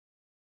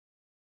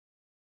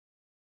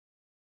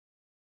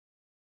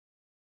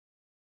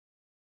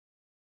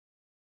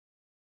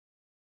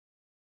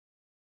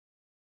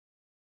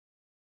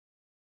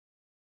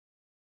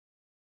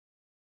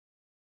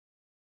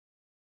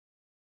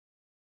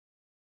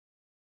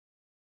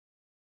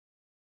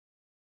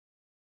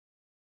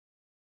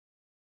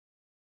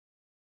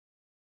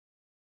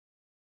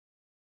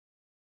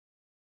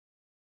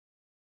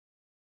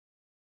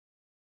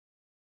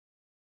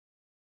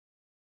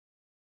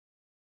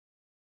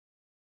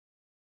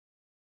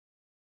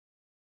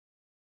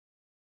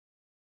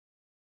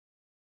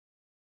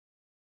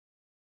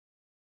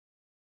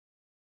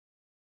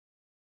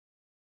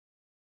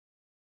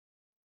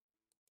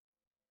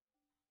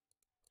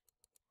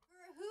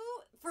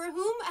for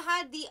whom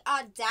had the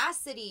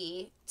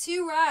audacity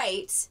to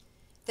write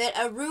that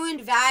a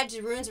ruined vag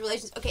ruins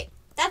relations? Okay,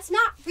 that's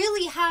not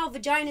really how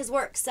vaginas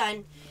work,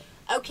 son.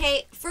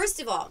 Okay,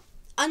 first of all,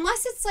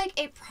 unless it's like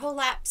a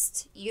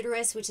prolapsed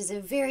uterus, which is a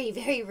very,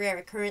 very rare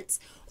occurrence,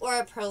 or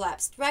a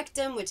prolapsed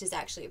rectum, which is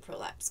actually a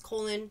prolapsed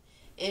colon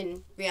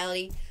in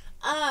reality,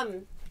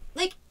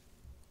 like,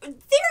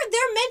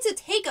 they're meant to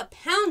take a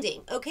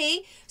pounding,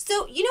 okay?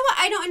 So, you know what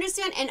I don't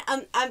understand? And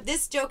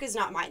this joke is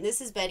not mine.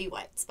 This is Betty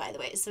White's, by the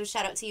way. So,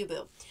 shout out to you,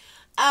 boo.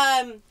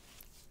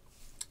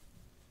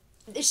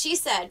 She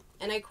said,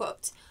 and I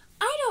quote,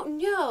 "I don't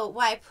know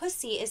why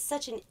pussy is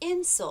such an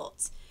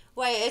insult.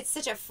 Why it's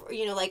such a,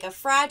 you know, like a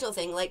fragile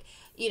thing. Like,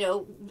 you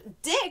know,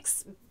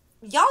 dicks,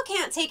 y'all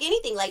can't take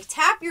anything. Like,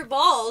 tap your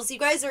balls. You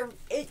guys are,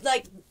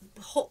 like,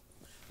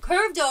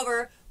 curved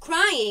over,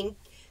 crying,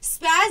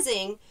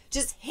 spazzing,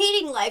 just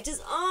hating life,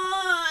 just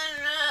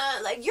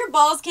like your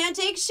balls can't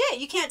take shit.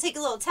 You can't take a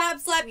little tab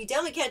slap. You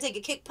definitely can't take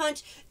a kick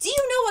punch. Do you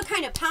know what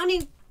kind of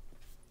pounding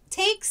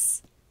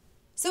takes?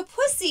 So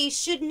pussy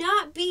should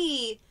not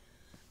be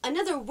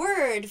another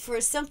word for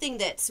something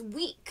that's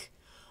weak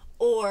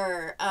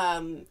or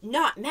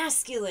not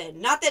masculine.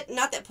 Not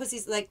that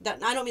pussy's like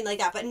that. I don't mean like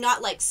that, but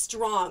not like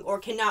strong or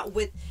cannot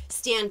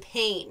withstand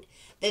pain.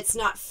 That's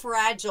not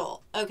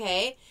fragile.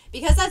 Okay,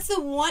 because that's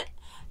the one.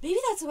 Maybe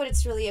that's what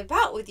it's really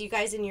about with you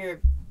guys and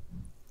your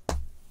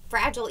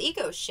fragile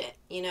ego shit,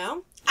 you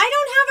know? I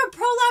don't have a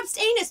prolapsed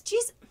anus.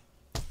 Jeez.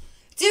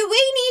 Do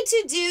we need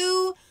to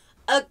do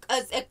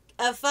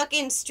a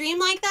fucking stream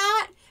like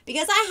that?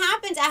 Because I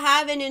happen to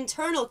have an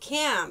internal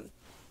cam.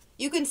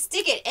 You can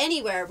stick it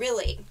anywhere,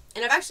 really.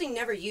 And I've actually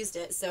never used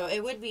it, so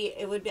it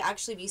would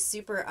actually be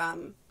super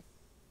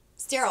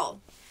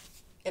sterile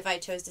if I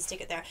chose to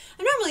stick it there.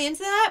 I'm not really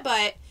into that,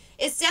 but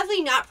it's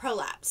definitely not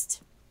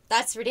prolapsed.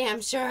 That's for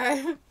damn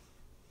sure.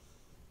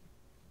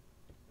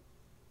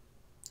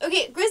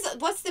 Okay, Grizz,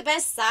 what's the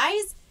best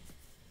size?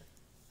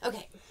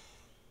 Okay.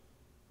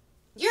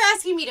 You're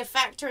asking me to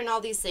factor in all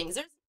these things.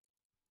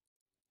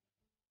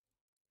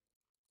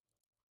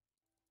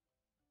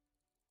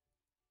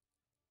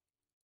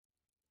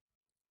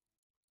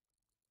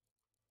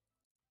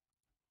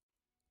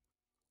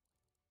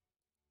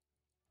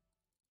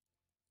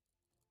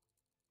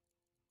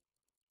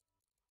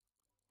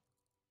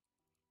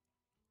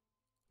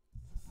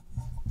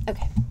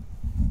 Okay.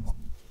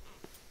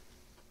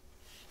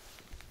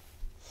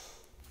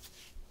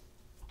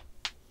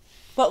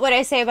 What would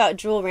I say about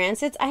Jewel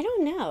Rancids? I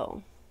don't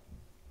know.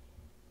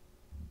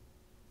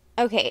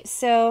 Okay,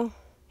 so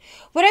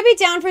would I be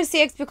down for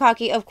CX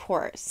Bukkake? Of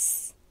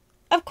course.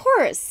 Of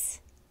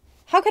course.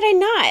 How could I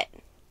not?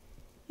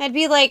 I'd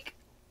be like,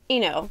 you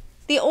know,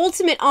 the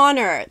ultimate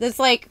honor. That's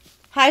like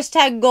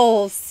hashtag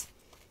goals.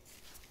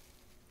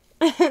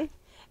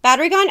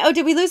 Battery gone? Oh,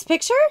 did we lose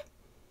picture?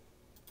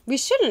 We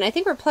shouldn't. I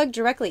think we're plugged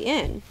directly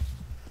in.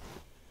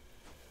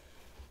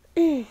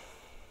 No,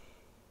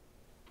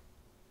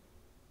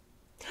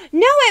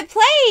 it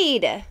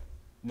played.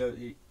 No,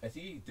 I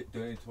think he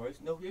donated twice.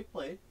 No, he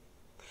played.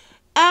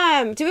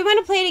 Do we want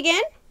to play it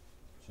again?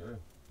 Sure.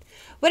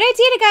 Would I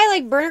date a guy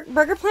like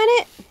Burger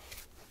Planet?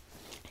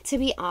 To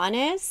be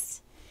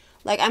honest,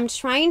 like I'm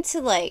trying to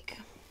like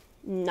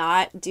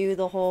not do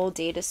the whole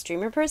date a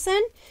streamer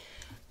person.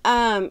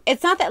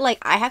 It's not that like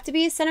I have to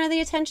be center of the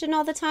attention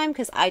all the time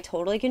because I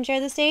totally can share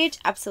the stage,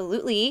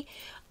 absolutely.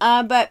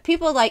 But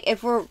people like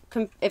if we're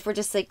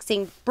just like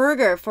saying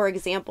Burger, for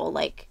example,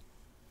 like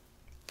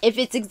if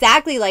it's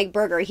exactly like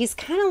Burger, he's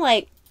kind of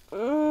like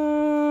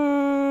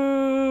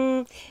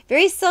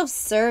very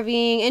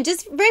self-serving and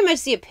just very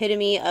much the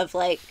epitome of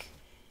like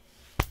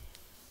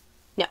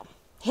no,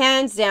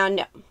 hands down,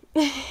 no.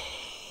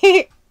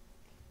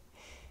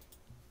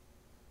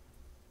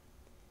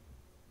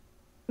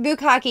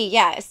 Bukkake,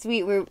 yes,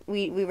 we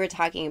were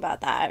talking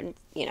about that.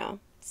 You know,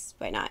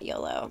 why not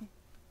YOLO?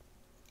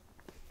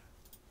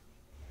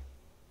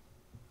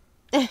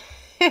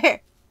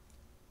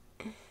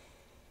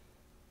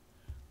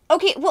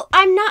 Okay, well,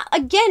 I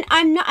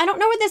don't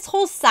know where this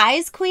whole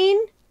size queen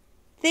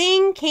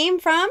thing came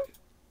from.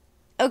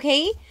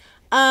 Okay,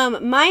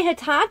 my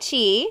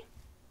Hitachi,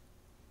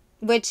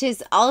 which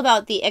is all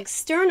about the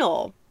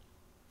external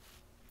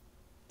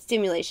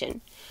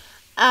stimulation,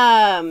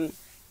 that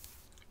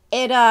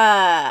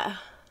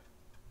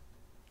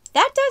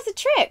does the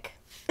trick.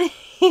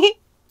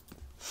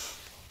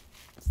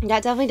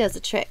 That definitely does the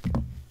trick.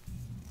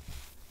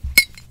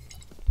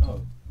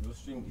 Oh, your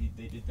stream,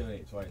 they did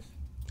donate twice.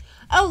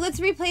 Oh, let's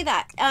replay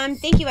that.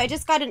 Thank you. I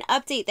just got an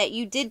update that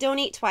you did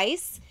donate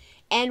twice,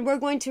 and we're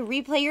going to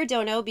replay your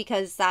dono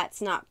because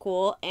that's not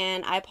cool,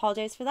 and I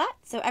apologize for that.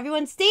 So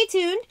everyone stay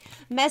tuned.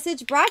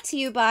 Message brought to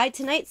you by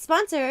tonight's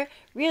sponsor,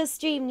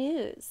 Realstream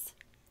News.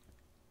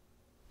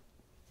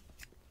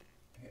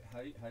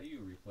 How do you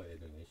replay a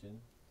donation?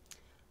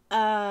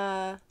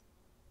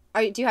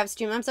 Do you have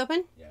Streamlabs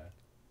open? Yeah.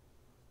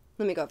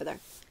 Let me go over there.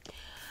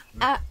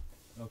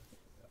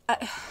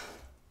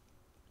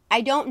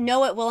 I don't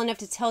know it well enough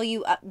to tell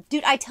you.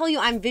 Dude, I tell you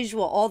I'm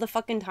visual all the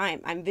fucking time.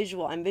 I'm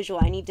visual. I'm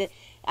visual.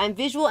 I'm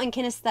visual and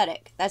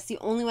kinesthetic. That's the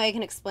only way I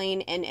can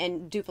explain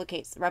and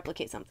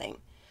replicate something.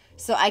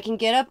 So I can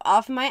get up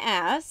off my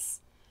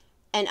ass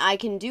and I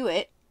can do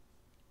it.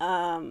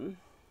 How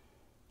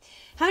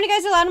many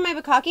guys are allowed in my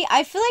bukkake?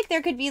 I feel like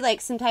there could be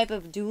like some type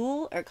of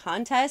duel or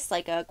contest,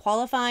 like a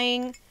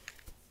qualifying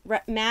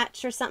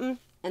match or something.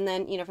 And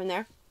then, you know, from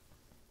there.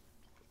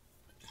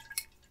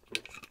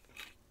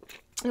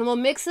 And we'll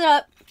mix it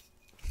up,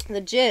 the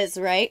jizz,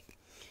 right?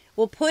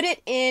 We'll put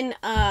it in,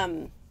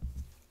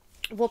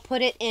 what's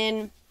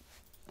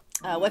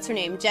her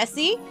name?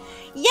 Jessie?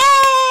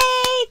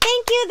 Yay!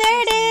 Thank you,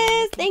 there it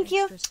is! Thank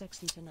you.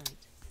 Sexy tonight.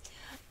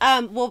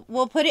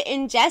 We'll put it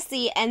in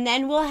Jessie, and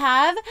then we'll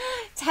have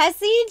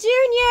Tessie Jr.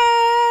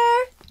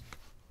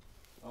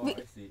 Oh, I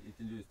see.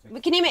 We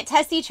can name it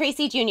Tessie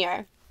Tracy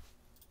Jr.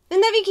 Wouldn't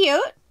that be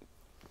cute?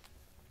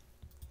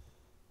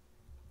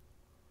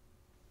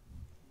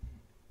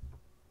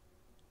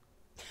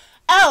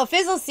 Oh,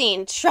 Fizzle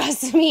Scene,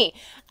 trust me.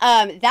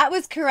 That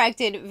was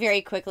corrected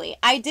very quickly.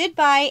 I did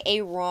buy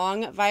a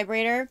wrong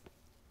vibrator.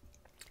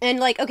 And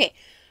like, okay,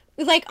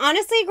 like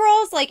honestly,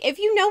 girls, like if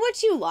you know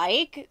what you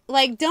like,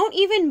 don't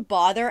even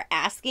bother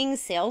asking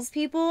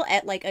salespeople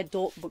at like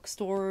adult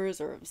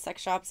bookstores or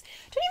sex shops.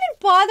 Don't even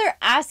bother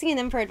asking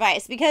them for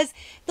advice because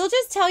they'll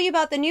just tell you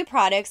about the new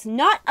products,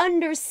 not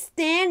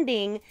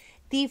understanding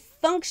the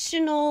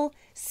functional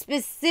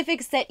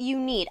specifics that you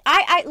need.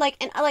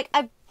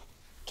 I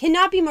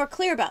cannot be more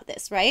clear about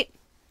this, right?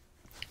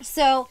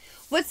 So,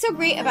 what's so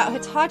great about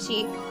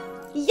Hitachi?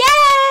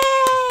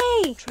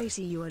 Yay!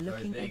 Tracy, you are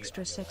looking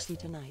extra sexy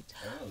tonight.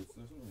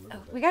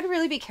 Oh, we got to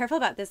really be careful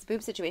about this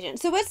boob situation.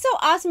 So, what's so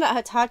awesome about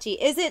Hitachi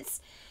is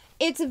its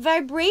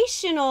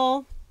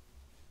vibrational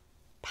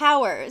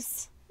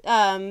powers.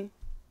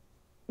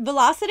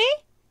 Velocity?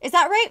 Is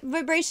that right?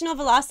 Vibrational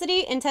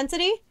velocity,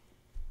 intensity?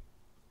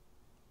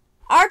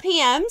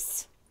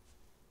 RPMs,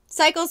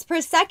 cycles per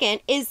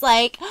second, is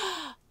like,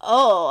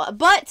 oh,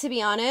 but to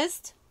be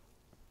honest,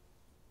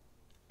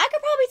 I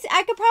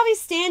could probably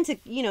stand to,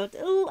 you know,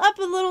 up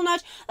a little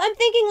notch. I'm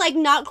thinking like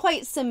not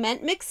quite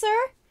cement mixer,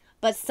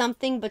 but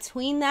something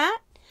between that.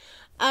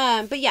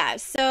 But yeah,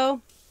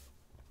 so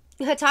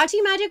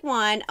Hitachi Magic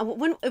Wand,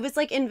 when it was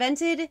like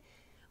invented,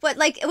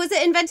 was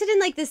it invented in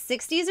like the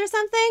 60s or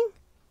something?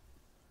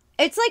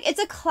 It's like, it's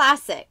a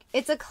classic.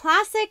 It's a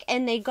classic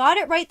and they got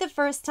it right the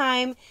first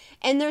time.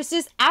 And there's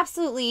just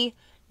absolutely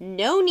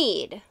no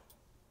need.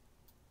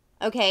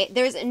 Okay,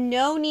 there's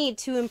no need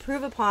to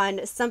improve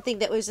upon something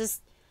that was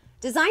just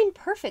designed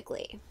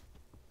perfectly.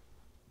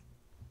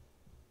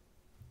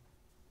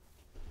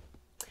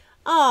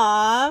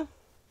 Aww.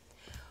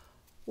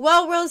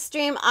 Well, we'll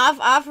stream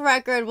off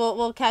record.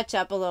 We'll catch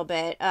up a little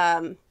bit.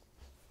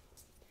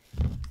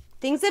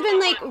 Things have been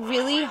like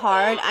really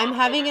hard. I'm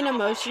having an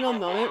emotional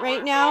moment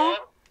right now.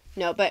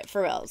 No, but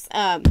for reals.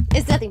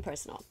 It's nothing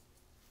personal.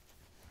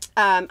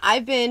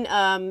 I've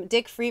been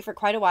dick free for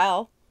quite a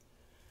while.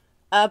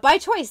 By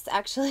choice,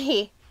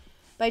 actually.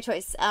 By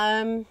choice.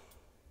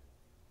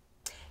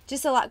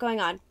 Just a lot going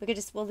on.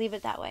 We'll leave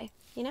it that way,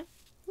 you know?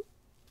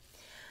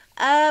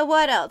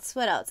 What else?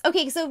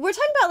 Okay, so we're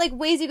talking about like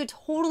ways you could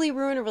totally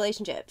ruin a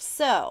relationship.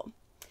 So,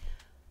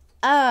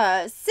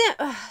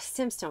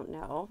 Simps don't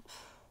know.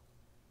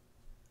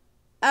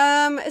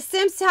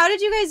 Simps, how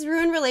did you guys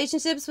ruin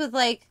relationships with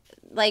like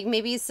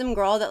maybe some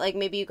girl that like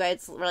maybe you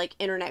guys were like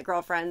internet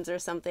girlfriends or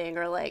something,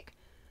 or like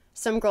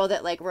some girl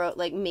that like wrote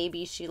like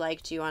maybe she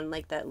liked you on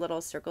like that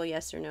little circle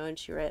yes or no and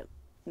she wrote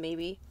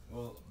maybe?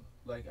 Well,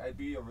 like I'd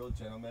be a real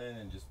gentleman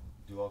and just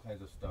do all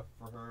kinds of stuff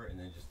for her and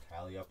then just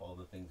tally up all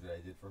the things that I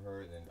did for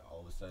her and then all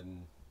of a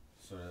sudden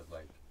sort of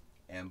like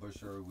ambush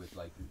her with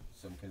like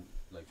some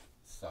like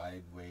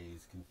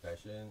sideways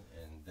confession,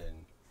 and then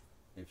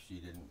if she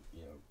didn't,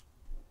 you know,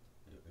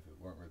 if it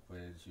weren't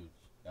requited,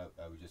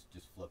 I would just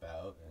flip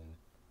out,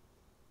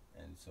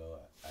 and so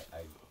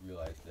I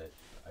realized that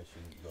I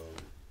shouldn't go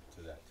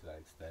to that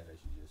extent. I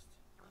should just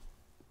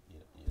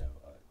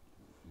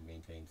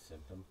maintain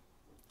symptom.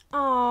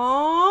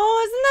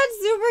 Aww, isn't that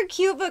super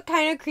cute but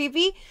kind of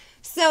creepy?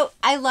 So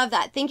I love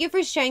that. Thank you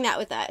for sharing that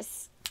with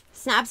us.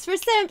 Snaps for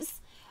Simps.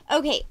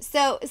 Okay,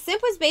 so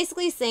Simp was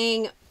basically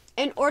saying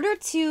in order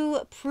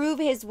to prove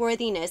his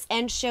worthiness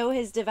and show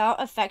his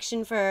devout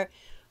affection for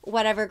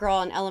whatever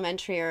girl in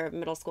elementary or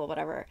middle school,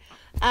 whatever,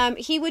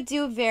 he would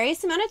do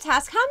various amount of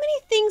tasks. How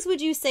many things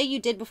would you say you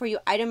did before you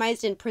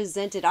itemized and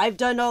presented? I've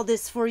done all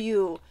this for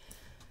you,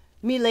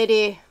 me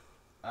lady.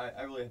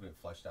 I really haven't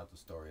fleshed out the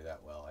story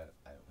that well. I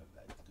don't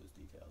have those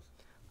details.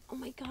 Oh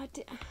my god,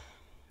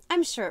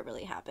 I'm sure it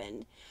really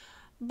happened.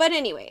 But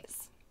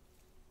anyways,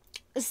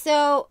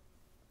 so,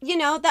 you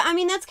know,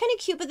 that's kind of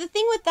cute. But the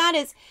thing with that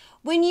is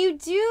when you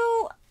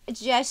do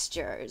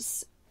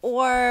gestures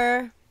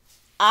or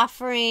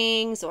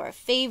offerings or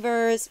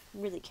favors,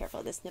 really careful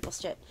of this nipple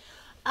shit,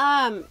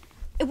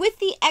 with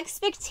the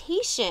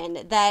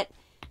expectation that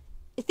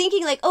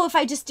thinking like, oh, if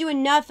I just do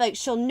enough, like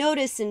she'll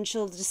notice and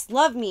she'll just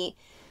love me.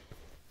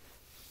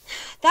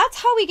 That's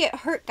how we get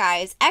hurt,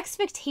 guys.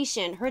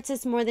 Expectation hurts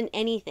us more than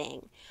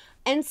anything.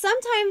 And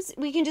sometimes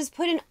we can just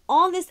put in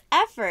all this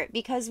effort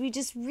because we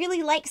just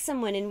really like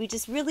someone and we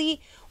just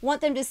really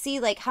want them to see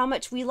like how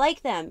much we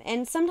like them.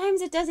 And sometimes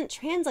it doesn't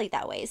translate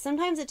that way.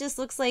 Sometimes it just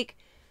looks like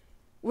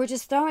we're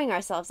just throwing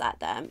ourselves at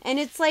them. And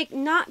it's like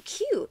not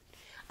cute.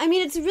 I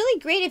mean, it's really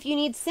great if you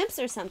need simps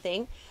or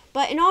something.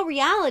 But in all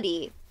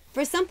reality,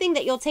 for something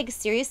that you'll take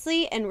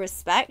seriously and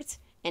respect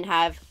and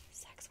have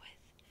sex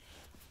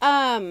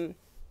with,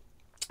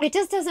 it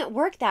just doesn't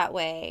work that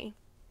way.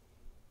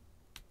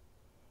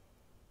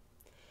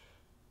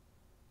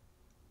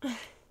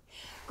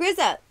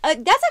 Grizza,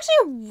 that's actually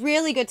a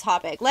really good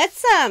topic.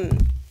 Let's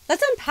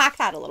unpack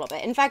that a little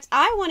bit. In fact,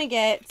 I want to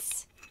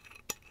get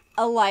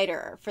a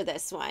lighter for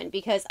this one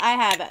because I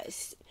have a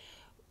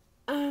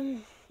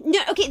no,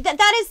 okay,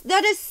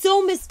 that is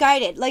so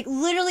misguided. Like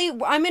literally,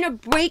 I'm gonna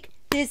break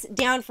this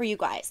down for you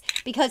guys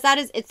because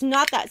it's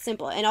not that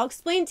simple, and I'll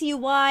explain to you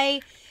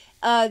why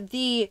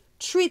the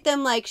treat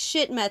them like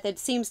shit method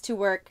seems to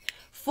work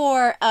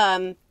for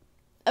a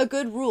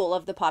good rule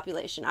of the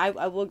population.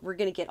 We're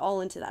gonna get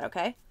all into that,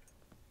 okay?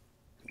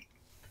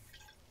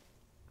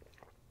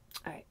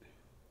 All right.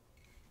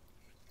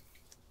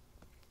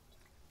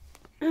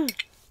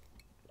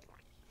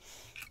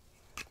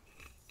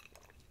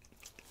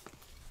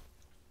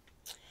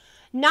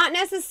 Not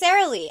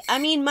necessarily. I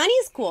mean,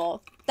 money's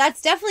cool.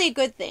 That's definitely a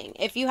good thing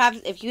if you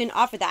can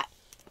offer that.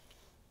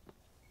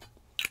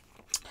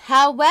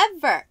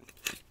 However,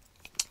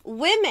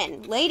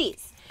 women,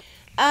 ladies,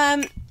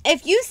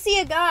 if you see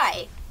a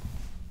guy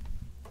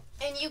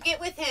and you get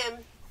with him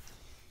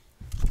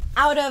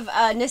out of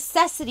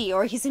necessity,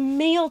 or he's a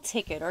meal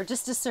ticket, or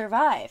just to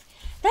survive,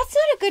 that's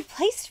not a good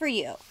place for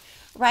you,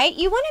 right?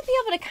 You want to be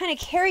able to kind of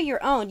carry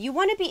your own. You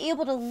want to be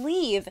able to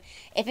leave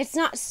if it's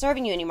not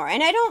serving you anymore.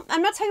 And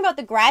I'm not talking about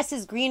the grass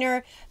is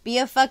greener, be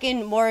a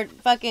fucking more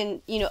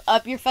fucking,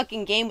 up your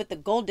fucking game with the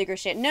gold digger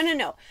shit.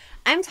 No.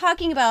 I'm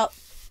talking about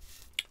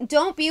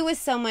don't be with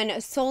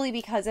someone solely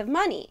because of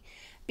money.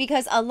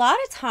 Because a lot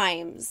of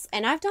times,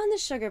 and I've done the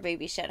sugar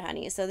baby shit,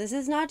 honey, so this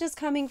is not just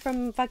coming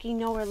from fucking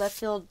nowhere left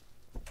field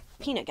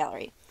peanut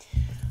gallery.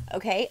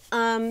 Okay?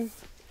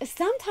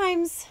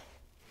 Sometimes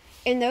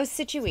in those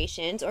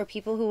situations, or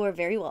people who are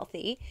very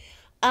wealthy,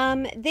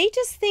 they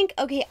just think,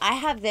 okay, I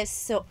have this,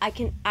 so I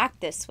can act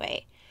this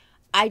way.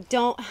 I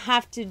don't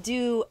have to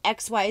do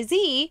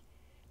XYZ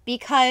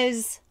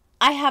because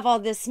I have all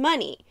this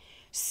money.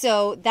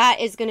 So that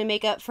is going to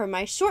make up for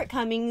my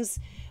shortcomings,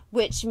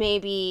 which may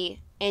be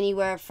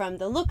anywhere from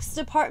the looks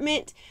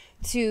department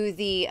to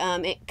the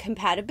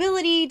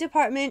compatibility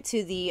department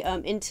to the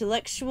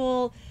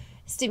intellectual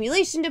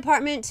stimulation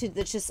department to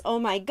the just, oh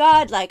my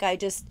God, like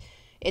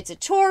it's a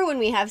chore when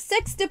we have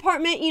sex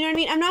department. You know what I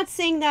mean? I'm not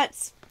saying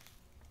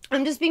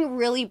I'm just being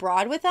really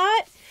broad with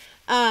that.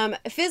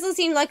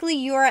 Fizzlestein, luckily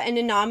you are an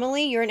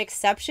anomaly. You're an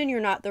exception. You're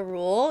not the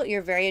rule.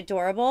 You're very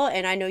adorable.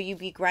 And I know you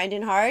be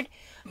grinding hard.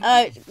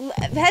 Heads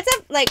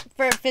up, like,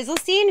 for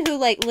Fizzlestein, who,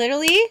 like,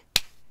 literally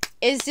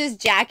is just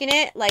jacking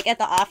it, like, at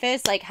the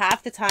office, like,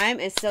 half the time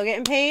and still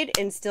getting paid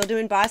and still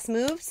doing boss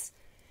moves.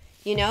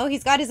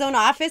 He's got his own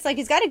office. Like,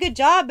 he's got a good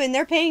job and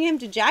they're paying him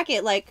to jack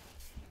it, like,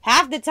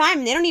 half the time.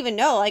 And they don't even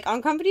know, like,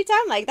 on company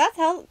time. Like, that's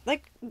how,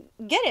 like,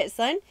 get it,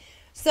 son.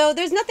 So,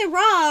 there's nothing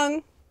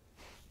wrong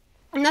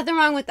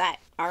with that,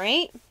 all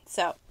right?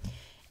 So,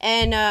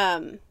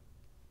 and,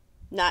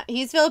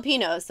 he's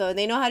Filipino, so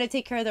they know how to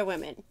take care of their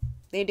women.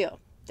 They do.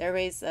 They're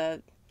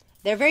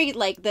very,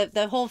 like,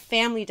 the whole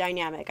family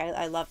dynamic.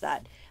 I love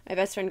that. My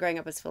best friend growing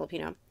up was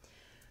Filipino.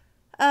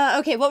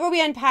 Okay, what were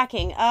we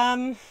unpacking?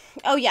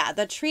 Oh yeah,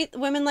 the treat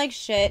women like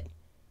shit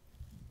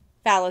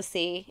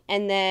fallacy.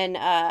 And then,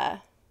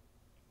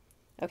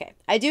 okay,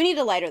 I do need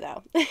a lighter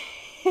though.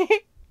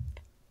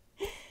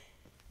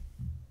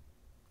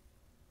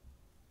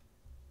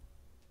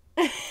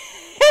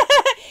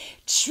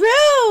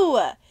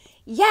 True!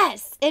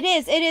 Yes, it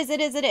is.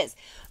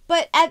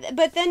 But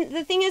then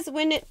the thing is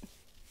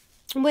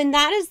when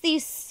that is the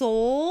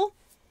sole,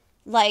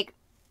 like,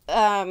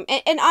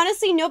 and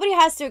honestly, nobody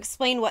has to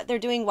explain what they're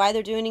doing, why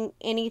they're doing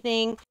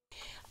anything.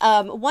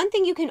 One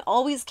thing you can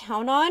always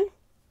count on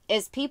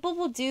is people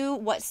will do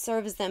what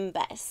serves them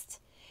best.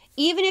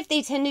 Even if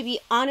they tend to be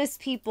honest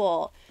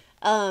people,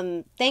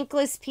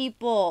 thankless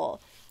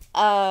people,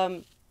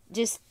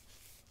 just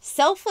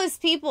selfless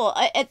people.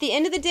 At the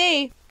end of the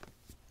day,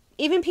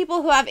 even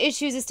people who have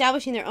issues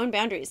establishing their own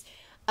boundaries,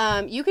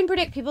 you can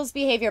predict people's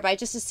behavior by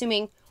just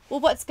assuming, well,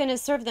 what's going to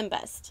serve them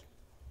best?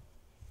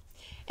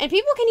 And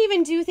people can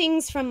even do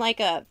things from like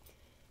a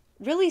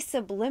really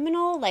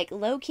subliminal, like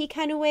low-key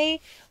kind of way,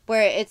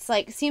 where it's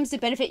like seems to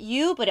benefit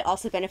you, but it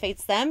also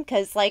benefits them.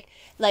 Because like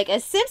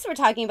as Sims we're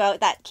talking about,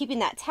 that keeping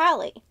that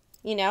tally,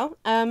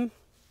 I'm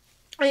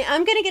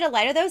going to get a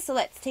lighter though, so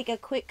let's take a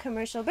quick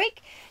commercial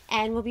break,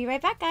 and we'll be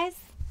right back, guys.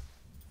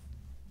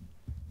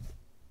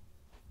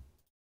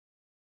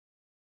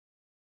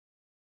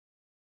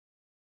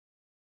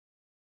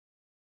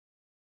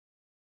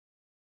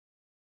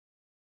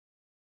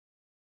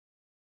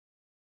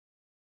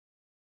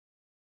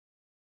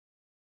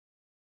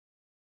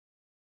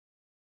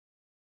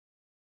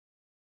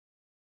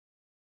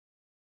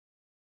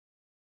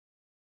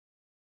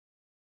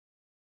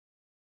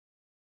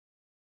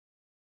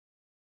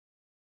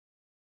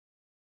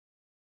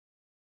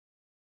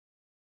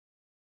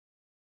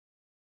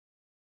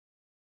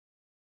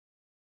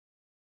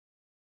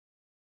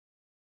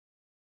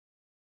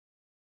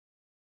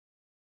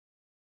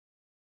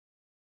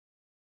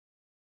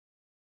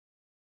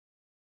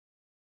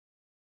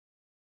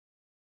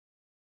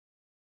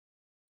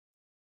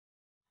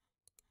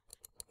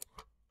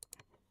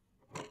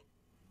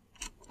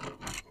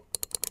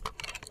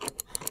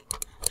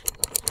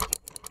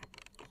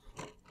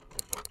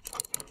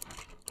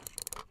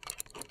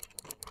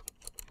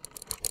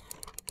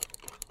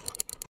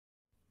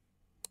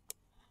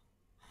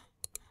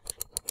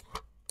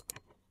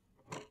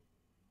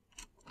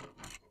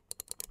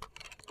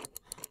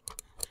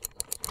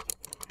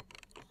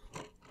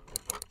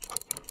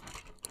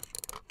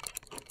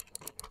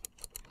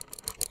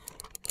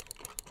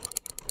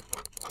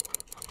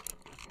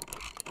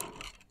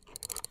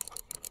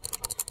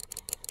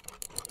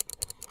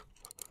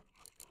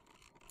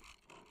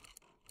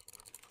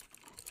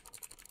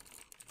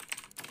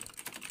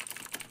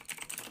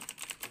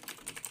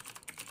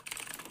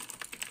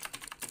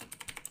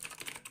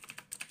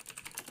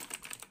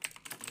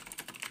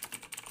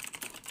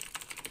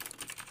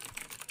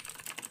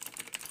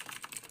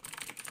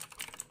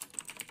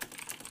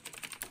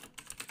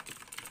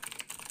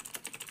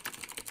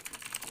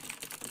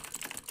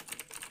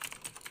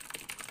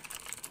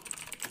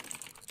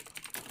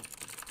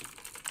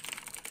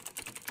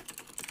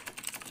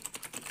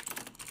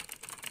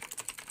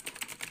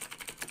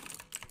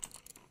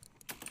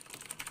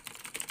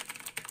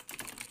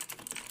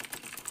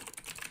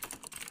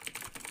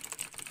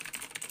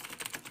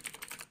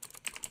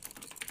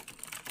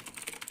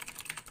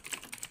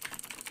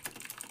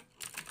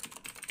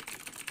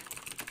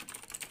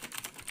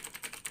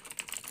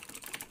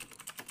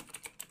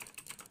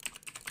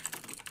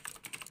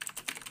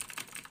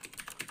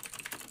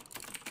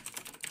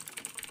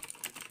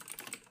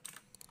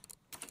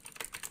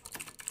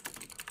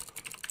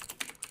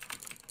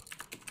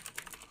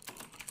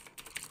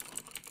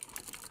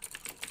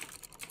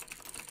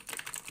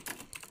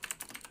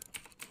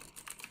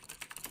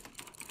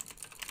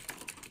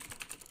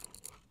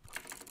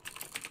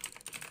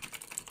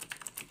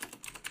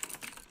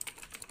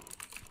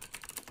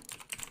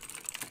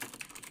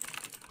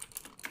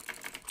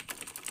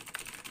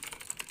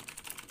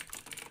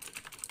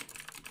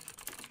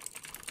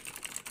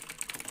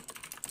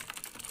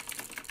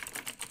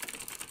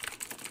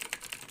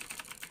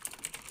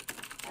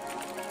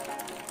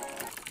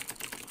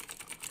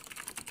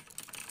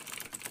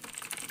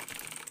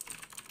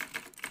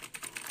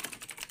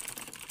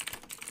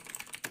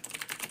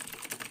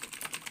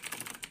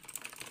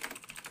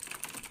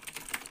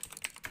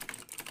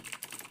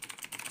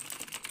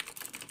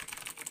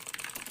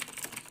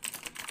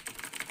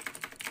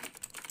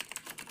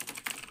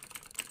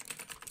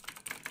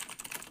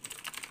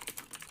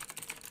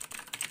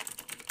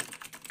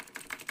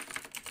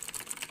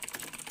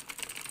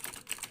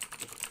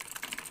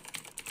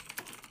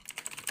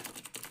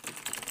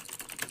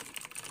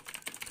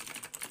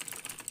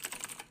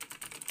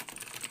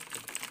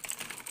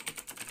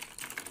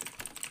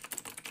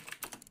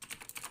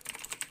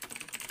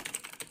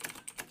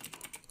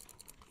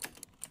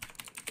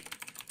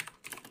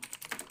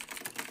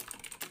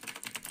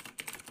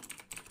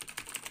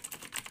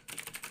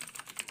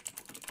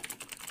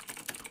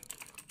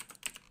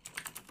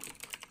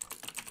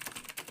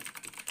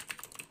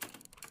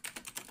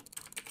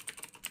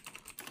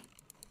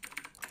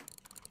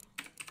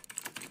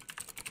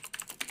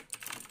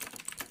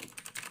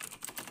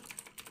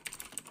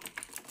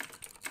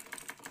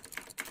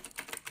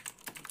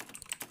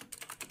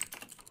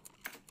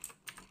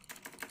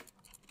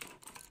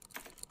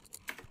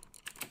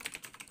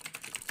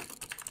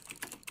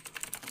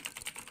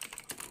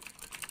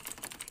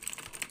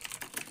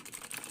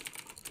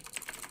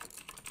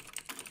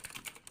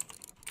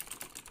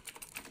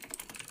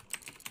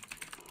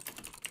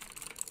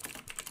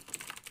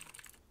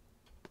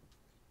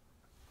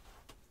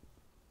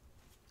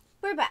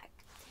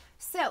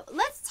 So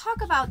let's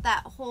talk about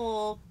that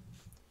whole,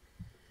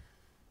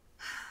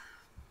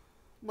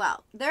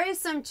 well, there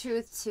is some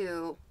truth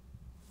to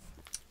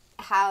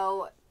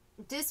how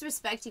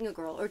disrespecting a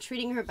girl or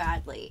treating her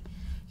badly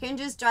can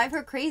just drive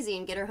her crazy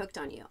and get her hooked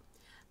on you.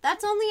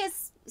 That's only a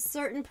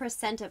certain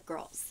percent of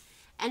girls.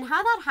 And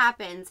how that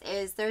happens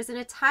is there's an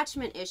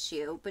attachment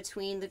issue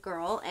between the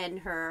girl and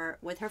her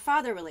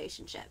father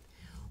relationship.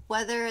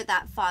 Whether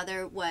that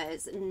father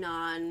was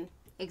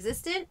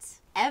non-existent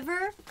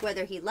ever,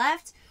 whether he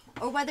left,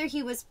 or whether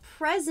he was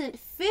present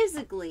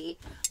physically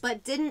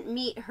but didn't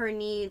meet her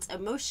needs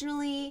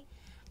emotionally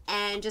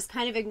and just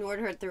kind of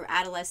ignored her through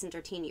adolescent or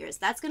teen years.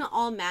 That's going to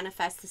all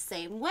manifest the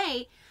same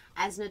way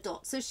as an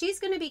adult. So she's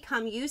going to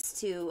become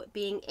used to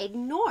being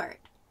ignored,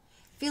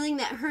 feeling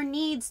that her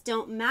needs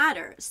don't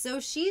matter. So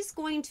she's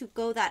going to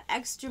go that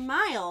extra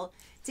mile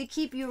to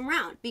keep you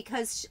around,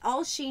 because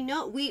all she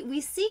knows,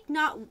 we seek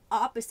not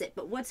opposite,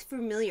 but what's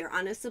familiar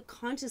on a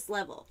subconscious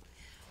level.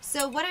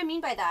 So what I mean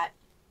by that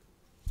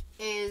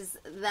is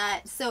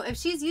that, so if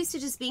she's used to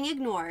just being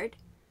ignored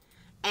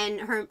and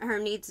her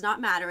needs not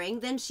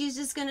mattering, then she's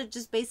just going to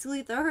just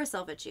basically throw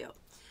herself at you.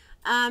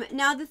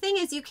 Now, the thing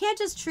is, you can't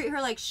just treat her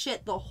like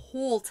shit the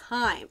whole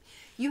time.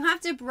 You have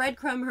to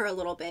breadcrumb her a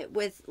little bit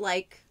with,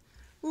 like,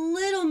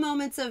 little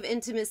moments of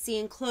intimacy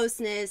and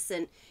closeness,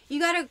 and you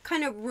got to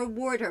kind of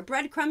reward her.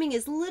 Breadcrumbing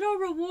is little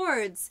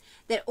rewards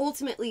that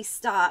ultimately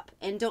stop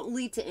and don't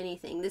lead to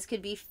anything. This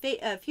could be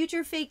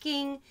future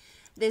faking.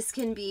 This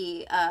can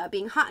be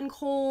being hot and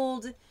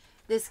cold.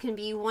 This can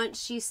be once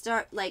she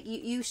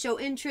you show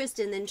interest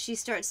and then she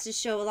starts to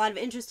show a lot of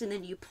interest and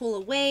then you pull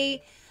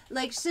away.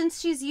 Like, since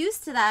she's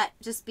used to that,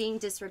 just being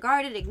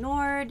disregarded,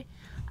 ignored,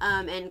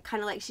 and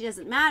kind of like she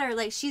doesn't matter,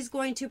 like, she's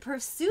going to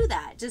pursue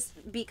that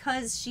just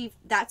because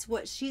that's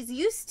what she's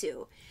used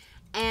to.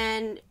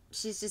 And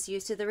she's just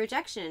used to the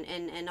rejection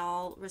in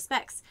all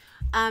respects.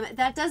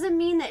 That doesn't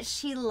mean that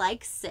she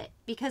likes it,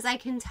 because I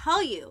can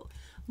tell you,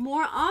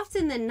 more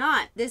often than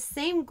not, this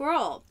same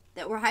girl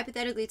that we're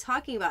hypothetically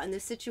talking about in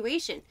this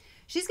situation,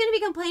 she's going to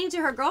be complaining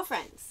to her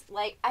girlfriends.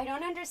 Like, I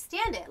don't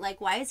understand it.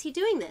 Like, why is he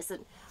doing this?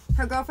 And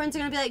her girlfriends are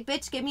going to be like,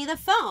 bitch, give me the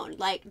phone.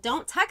 Like,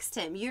 don't text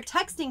him. You're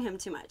texting him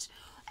too much.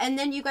 And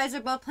then you guys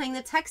are both playing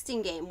the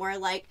texting game where,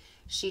 like,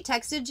 she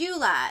texted you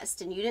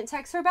last and you didn't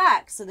text her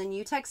back. So then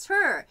you text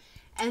her.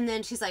 And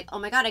then she's like, oh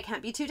my God, I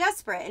can't be too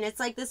desperate. And it's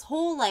like this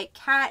whole, like,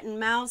 cat and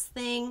mouse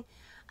thing.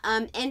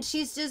 And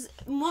she's just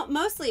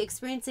mostly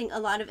experiencing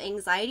a lot of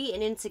anxiety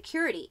and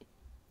insecurity,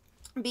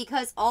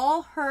 because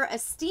all her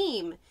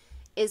esteem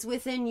is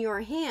within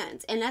your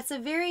hands. And that's a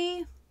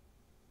very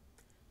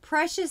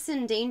precious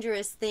and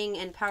dangerous thing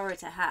and power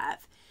to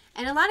have.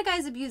 And a lot of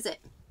guys abuse it.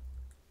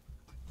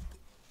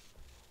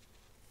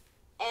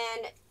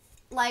 And,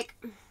 like,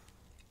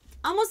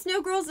 almost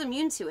no girl's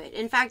immune to it.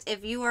 In fact,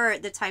 if you are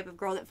the type of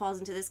girl that falls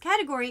into this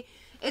category,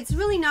 it's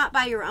really not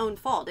by your own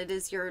fault. It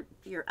is your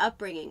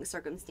upbringing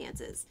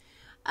circumstances,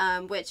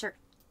 which are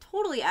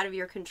totally out of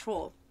your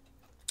control.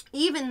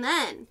 Even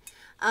then,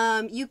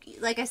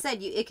 like I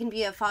said, it can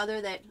be a father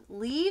that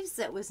leaves,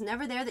 that was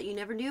never there, that you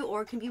never knew,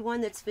 or it can be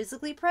one that's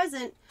physically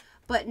present,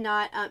 but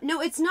not,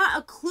 no, it's not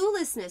a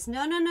cluelessness.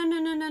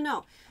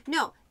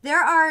 No,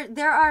 there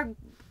are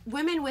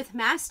women with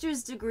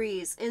master's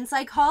degrees in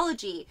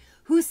psychology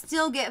who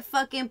still get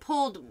fucking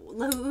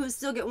who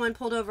still get one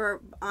pulled over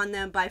on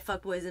them by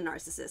fuckboys and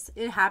narcissists.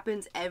 It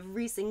happens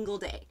every single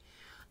day.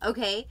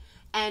 Okay?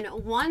 And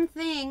one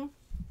thing,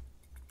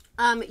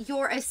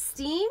 your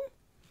esteem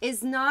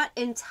is not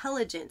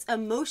intelligence.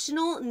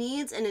 Emotional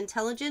needs and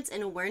intelligence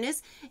and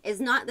awareness is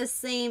not the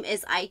same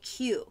as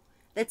IQ.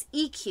 That's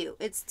EQ.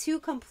 It's two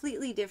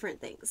completely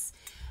different things.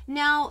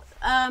 Now,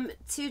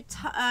 to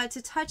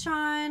touch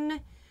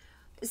on,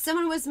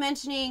 someone was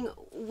mentioning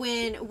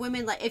when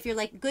women, like, if you're,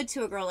 like, good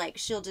to a girl, like,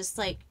 she'll just,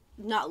 like,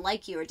 not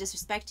like you or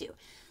disrespect you.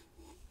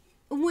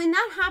 When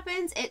that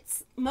happens,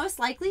 it's most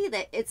likely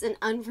that it's an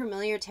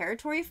unfamiliar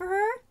territory for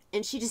her,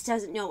 and she just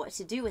doesn't know what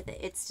to do with it.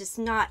 It's just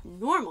not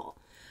normal.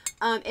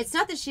 It's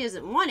not that she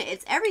doesn't want it.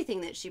 It's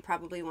everything that she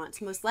probably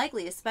wants, most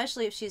likely,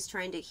 especially if she's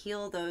trying to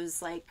heal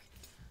those, like,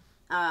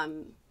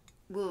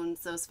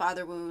 wounds, those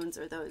father wounds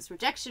or those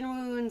rejection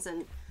wounds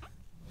and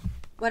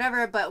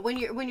whatever. But when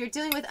you're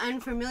dealing with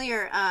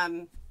unfamiliar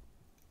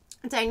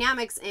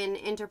dynamics in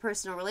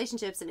interpersonal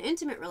relationships and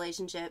intimate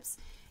relationships,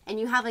 and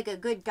you have, like, a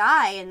good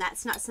guy and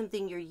that's not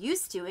something you're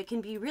used to, it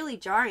can be really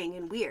jarring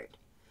and weird.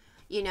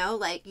 You know,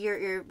 like,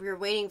 you're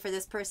waiting for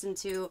this person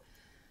to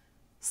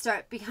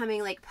start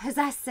becoming, like,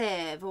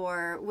 possessive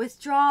or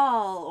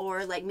withdrawal,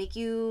 or, like, make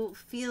you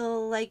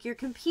feel like you're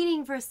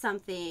competing for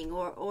something,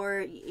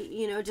 or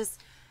you know, just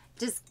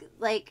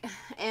like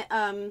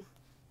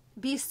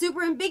be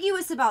super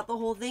ambiguous about the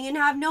whole thing and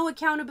have no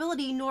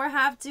accountability, nor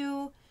have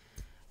to,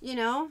 you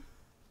know,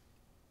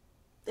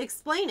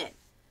 explain it.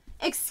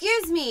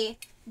 Excuse me,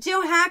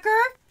 Joe Hacker,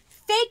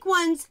 fake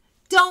ones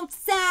don't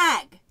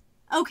sag.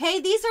 Okay,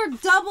 these are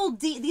double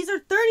D. These are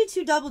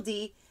 32 double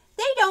D.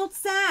 They don't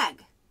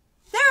sag.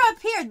 They're up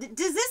here.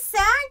 Does this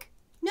sag?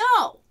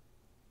 No.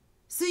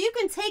 So you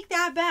can take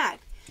that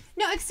back.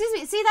 No, excuse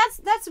me. See,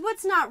 that's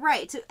what's not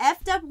right. To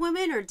effed up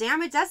women or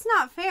damage, that's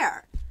not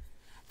fair.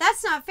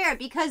 That's not fair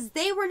because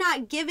they were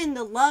not given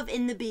the love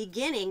in the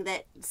beginning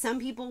that some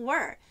people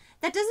were.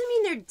 That doesn't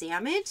mean they're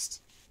damaged.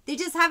 They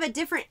just have a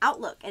different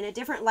outlook and a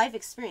different life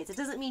experience. It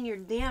doesn't mean you're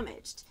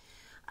damaged.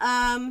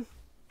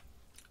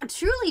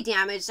 Truly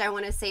damaged, I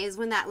want to say, is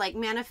when that like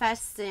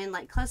manifests in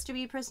like cluster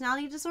B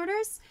personality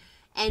disorders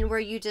and where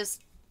you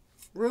just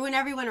ruin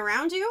everyone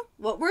around you.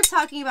 What we're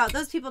talking about,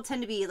 those people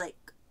tend to be like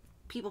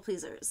people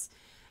pleasers.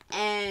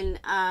 And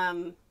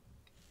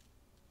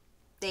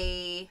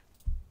they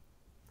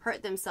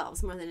hurt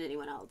themselves more than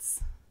anyone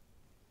else.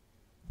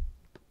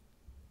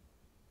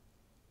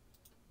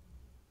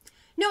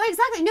 No,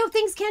 exactly. No,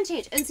 things can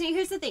change. And so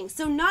here's the thing.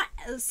 So not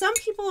some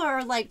people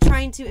are like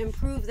trying to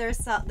improve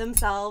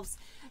themselves,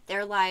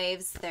 their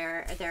lives,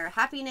 their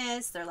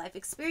happiness, their life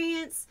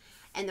experience,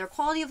 and their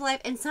quality of life.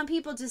 And some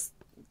people just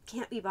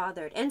can't be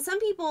bothered. And some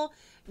people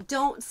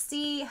don't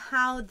see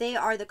how they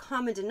are the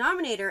common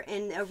denominator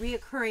in a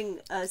reoccurring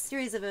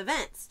series of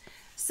events.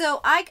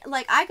 So I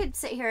could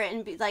sit here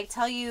and be, like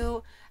tell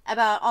you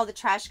about all the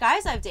trash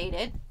guys I've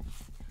dated,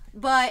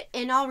 but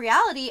in all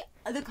reality,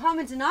 the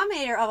common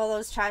denominator of all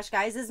those trash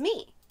guys is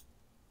me.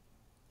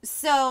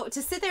 So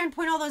to sit there and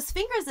point all those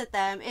fingers at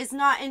them is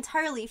not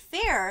entirely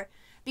fair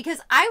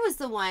because I was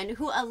the one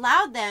who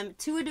allowed them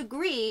to a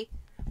degree.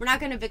 We're not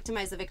going to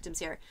victimize the victims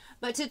here,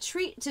 but to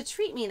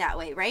treat me that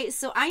way, right?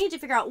 So I need to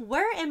figure out,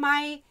 where am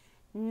I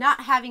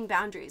not having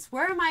boundaries?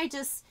 Where am I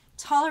just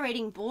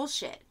tolerating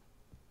bullshit?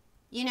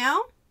 You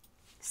know?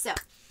 So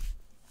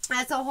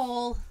that's a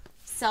whole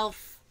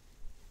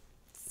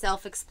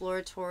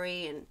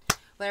self-exploratory and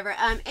whatever.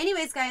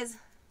 Anyways, guys,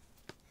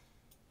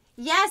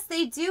 yes,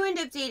 they do end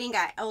up dating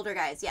older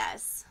guys.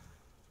 Yes.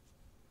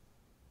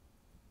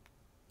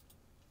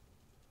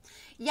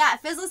 Yeah,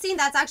 Fizzlestein,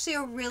 that's actually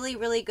a really,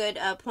 really good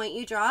point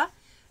you draw.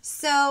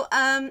 So,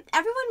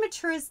 everyone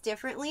matures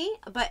differently,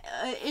 but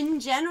in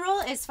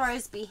general, as far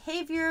as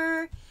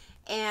behavior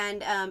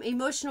and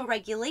emotional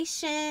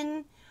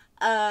regulation,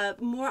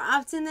 more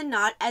often than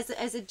not,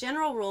 as a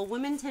general rule,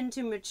 women tend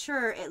to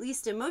mature, at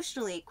least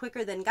emotionally,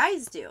 quicker than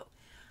guys do.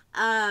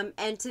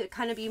 And to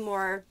kind of be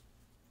more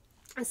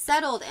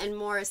settled and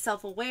more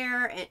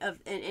self-aware and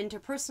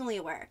interpersonally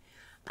aware.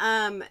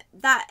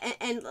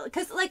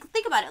 Because like,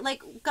 think about it,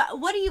 like,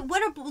 what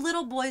are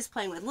little boys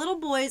playing with? Little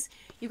boys,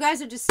 you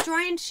guys are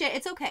destroying shit.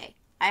 It's okay.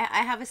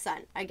 I have a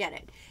son. I get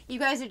it. You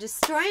guys are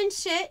destroying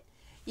shit.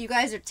 You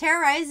guys are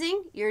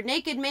terrorizing. You're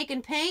naked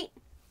making paint.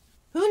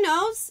 Who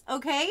knows?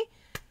 Okay.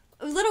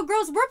 Little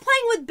girls, we're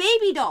playing with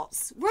baby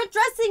dolls. We're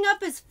dressing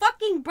up as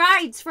fucking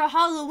brides for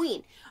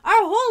Halloween.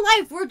 Our whole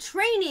life we're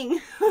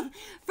training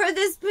for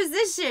this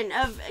position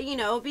of, you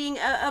know, being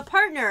a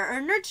partner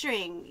or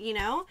nurturing, you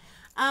know.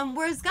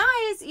 Whereas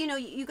guys, you know,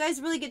 you guys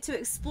really get to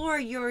explore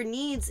your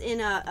needs in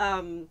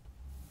a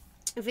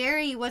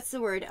very,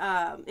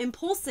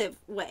 impulsive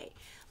way.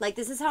 Like,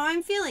 this is how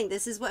I'm feeling.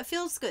 This is what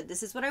feels good.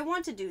 This is what I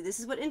want to do. This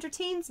is what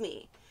entertains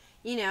me,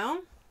 you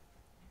know.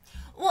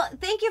 Well,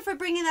 thank you for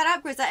bringing that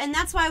up, Grissa. And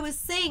that's why I was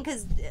saying,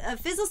 because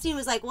Fizzlestein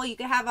was like, well, you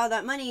could have all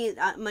that money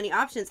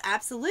options.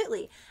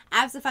 Absolutely.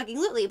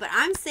 Absolutely. But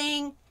I'm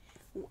saying,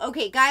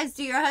 okay, guys,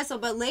 do your hustle.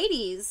 But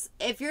ladies,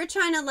 if you're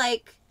trying to,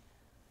 like,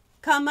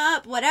 come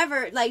up,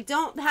 whatever, like,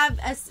 don't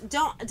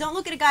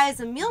look at a guy as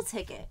a meal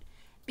ticket.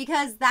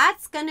 Because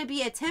that's going to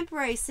be a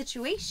temporary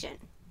situation.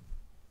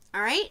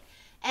 All right?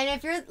 And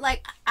if you're,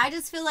 like, I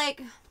just feel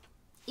like,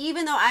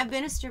 even though I've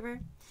been a stripper,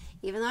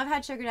 even though I've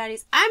had sugar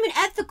daddies, I'm an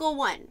ethical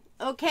one,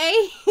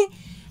 okay?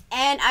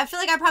 And I feel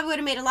like I probably would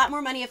have made a lot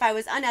more money if I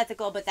was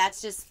unethical, but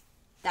that's just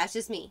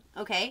me,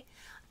 okay?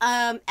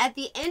 At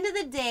the end of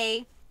the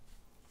day,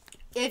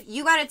 if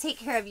you got to take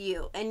care of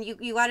you, and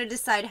you got to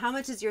decide how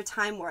much is your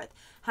time worth,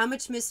 how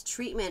much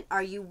mistreatment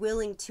are you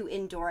willing to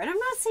endure? And I'm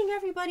not saying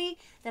everybody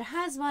that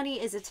has money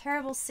is a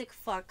terrible sick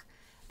fuck.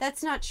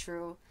 That's not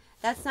true.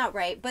 That's not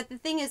right. But the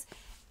thing is,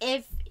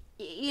 if,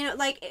 you know,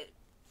 like,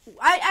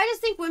 I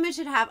just think women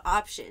should have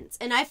options.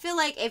 And I feel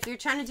like if you're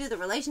trying to do the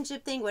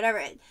relationship thing,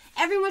 whatever,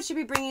 everyone should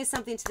be bringing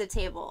something to the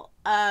table.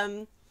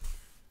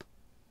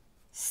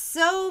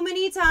 So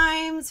many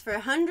times for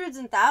hundreds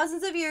and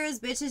thousands of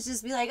years, bitches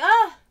just be like,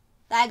 oh,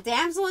 that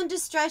damsel in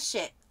distress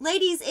shit.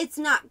 Ladies, it's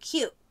not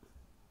cute.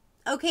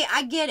 Okay,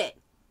 I get it.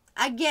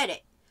 I get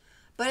it.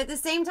 But at the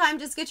same time,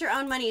 just get your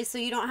own money so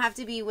you don't have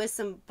to be with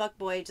some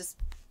fuckboy just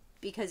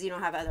because you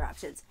don't have other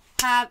options.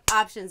 Have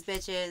options,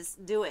 bitches.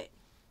 Do it.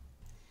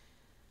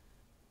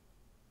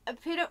 I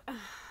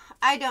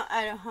don't,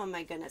 oh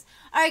my goodness.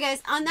 Alright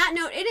guys, on that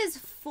note, it is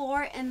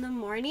 4 in the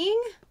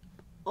morning.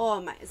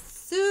 Oh my,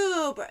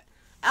 super.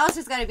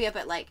 Alistair's got to be up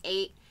at like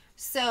 8.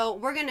 So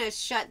we're going to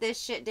shut this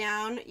shit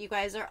down. You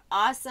guys are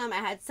awesome. I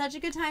had such a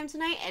good time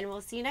tonight, and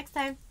we'll see you next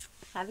time.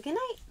 Have a good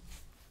night.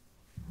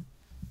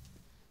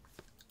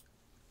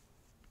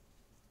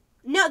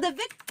 No, the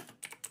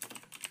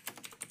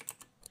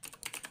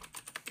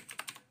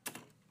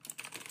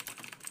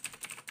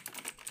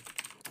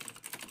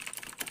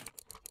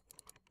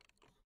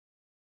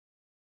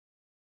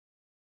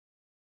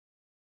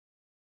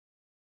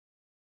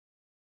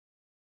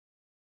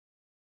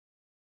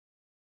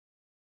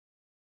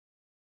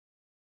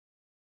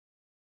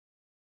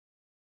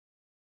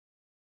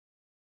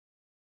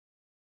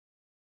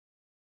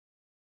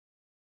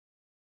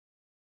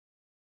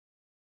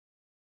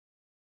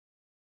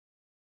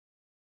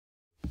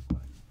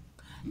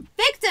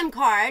Victim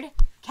card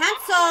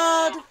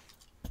canceled.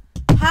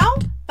 How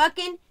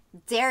fucking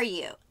dare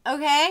you?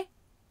 Okay?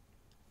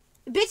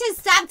 Bitches,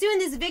 stop doing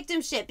this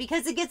victim shit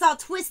because it gets all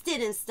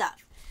twisted and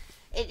stuff.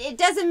 It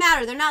doesn't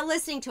matter. They're not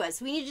listening to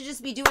us. We need to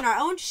just be doing our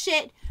own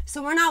shit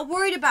so we're not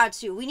worried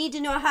about you. We need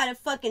to know how to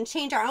fucking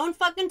change our own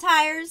fucking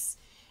tires.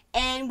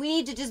 And we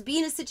need to just be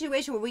in a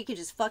situation where we can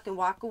just fucking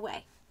walk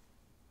away.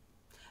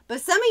 But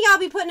some of y'all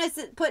be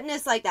putting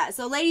us like that.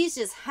 So ladies,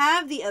 just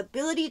have the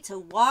ability to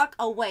walk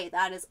away.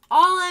 That is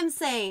all I'm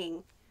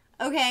saying.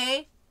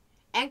 Okay?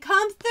 And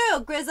come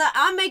through, Grizza.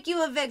 I'll make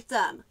you a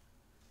victim.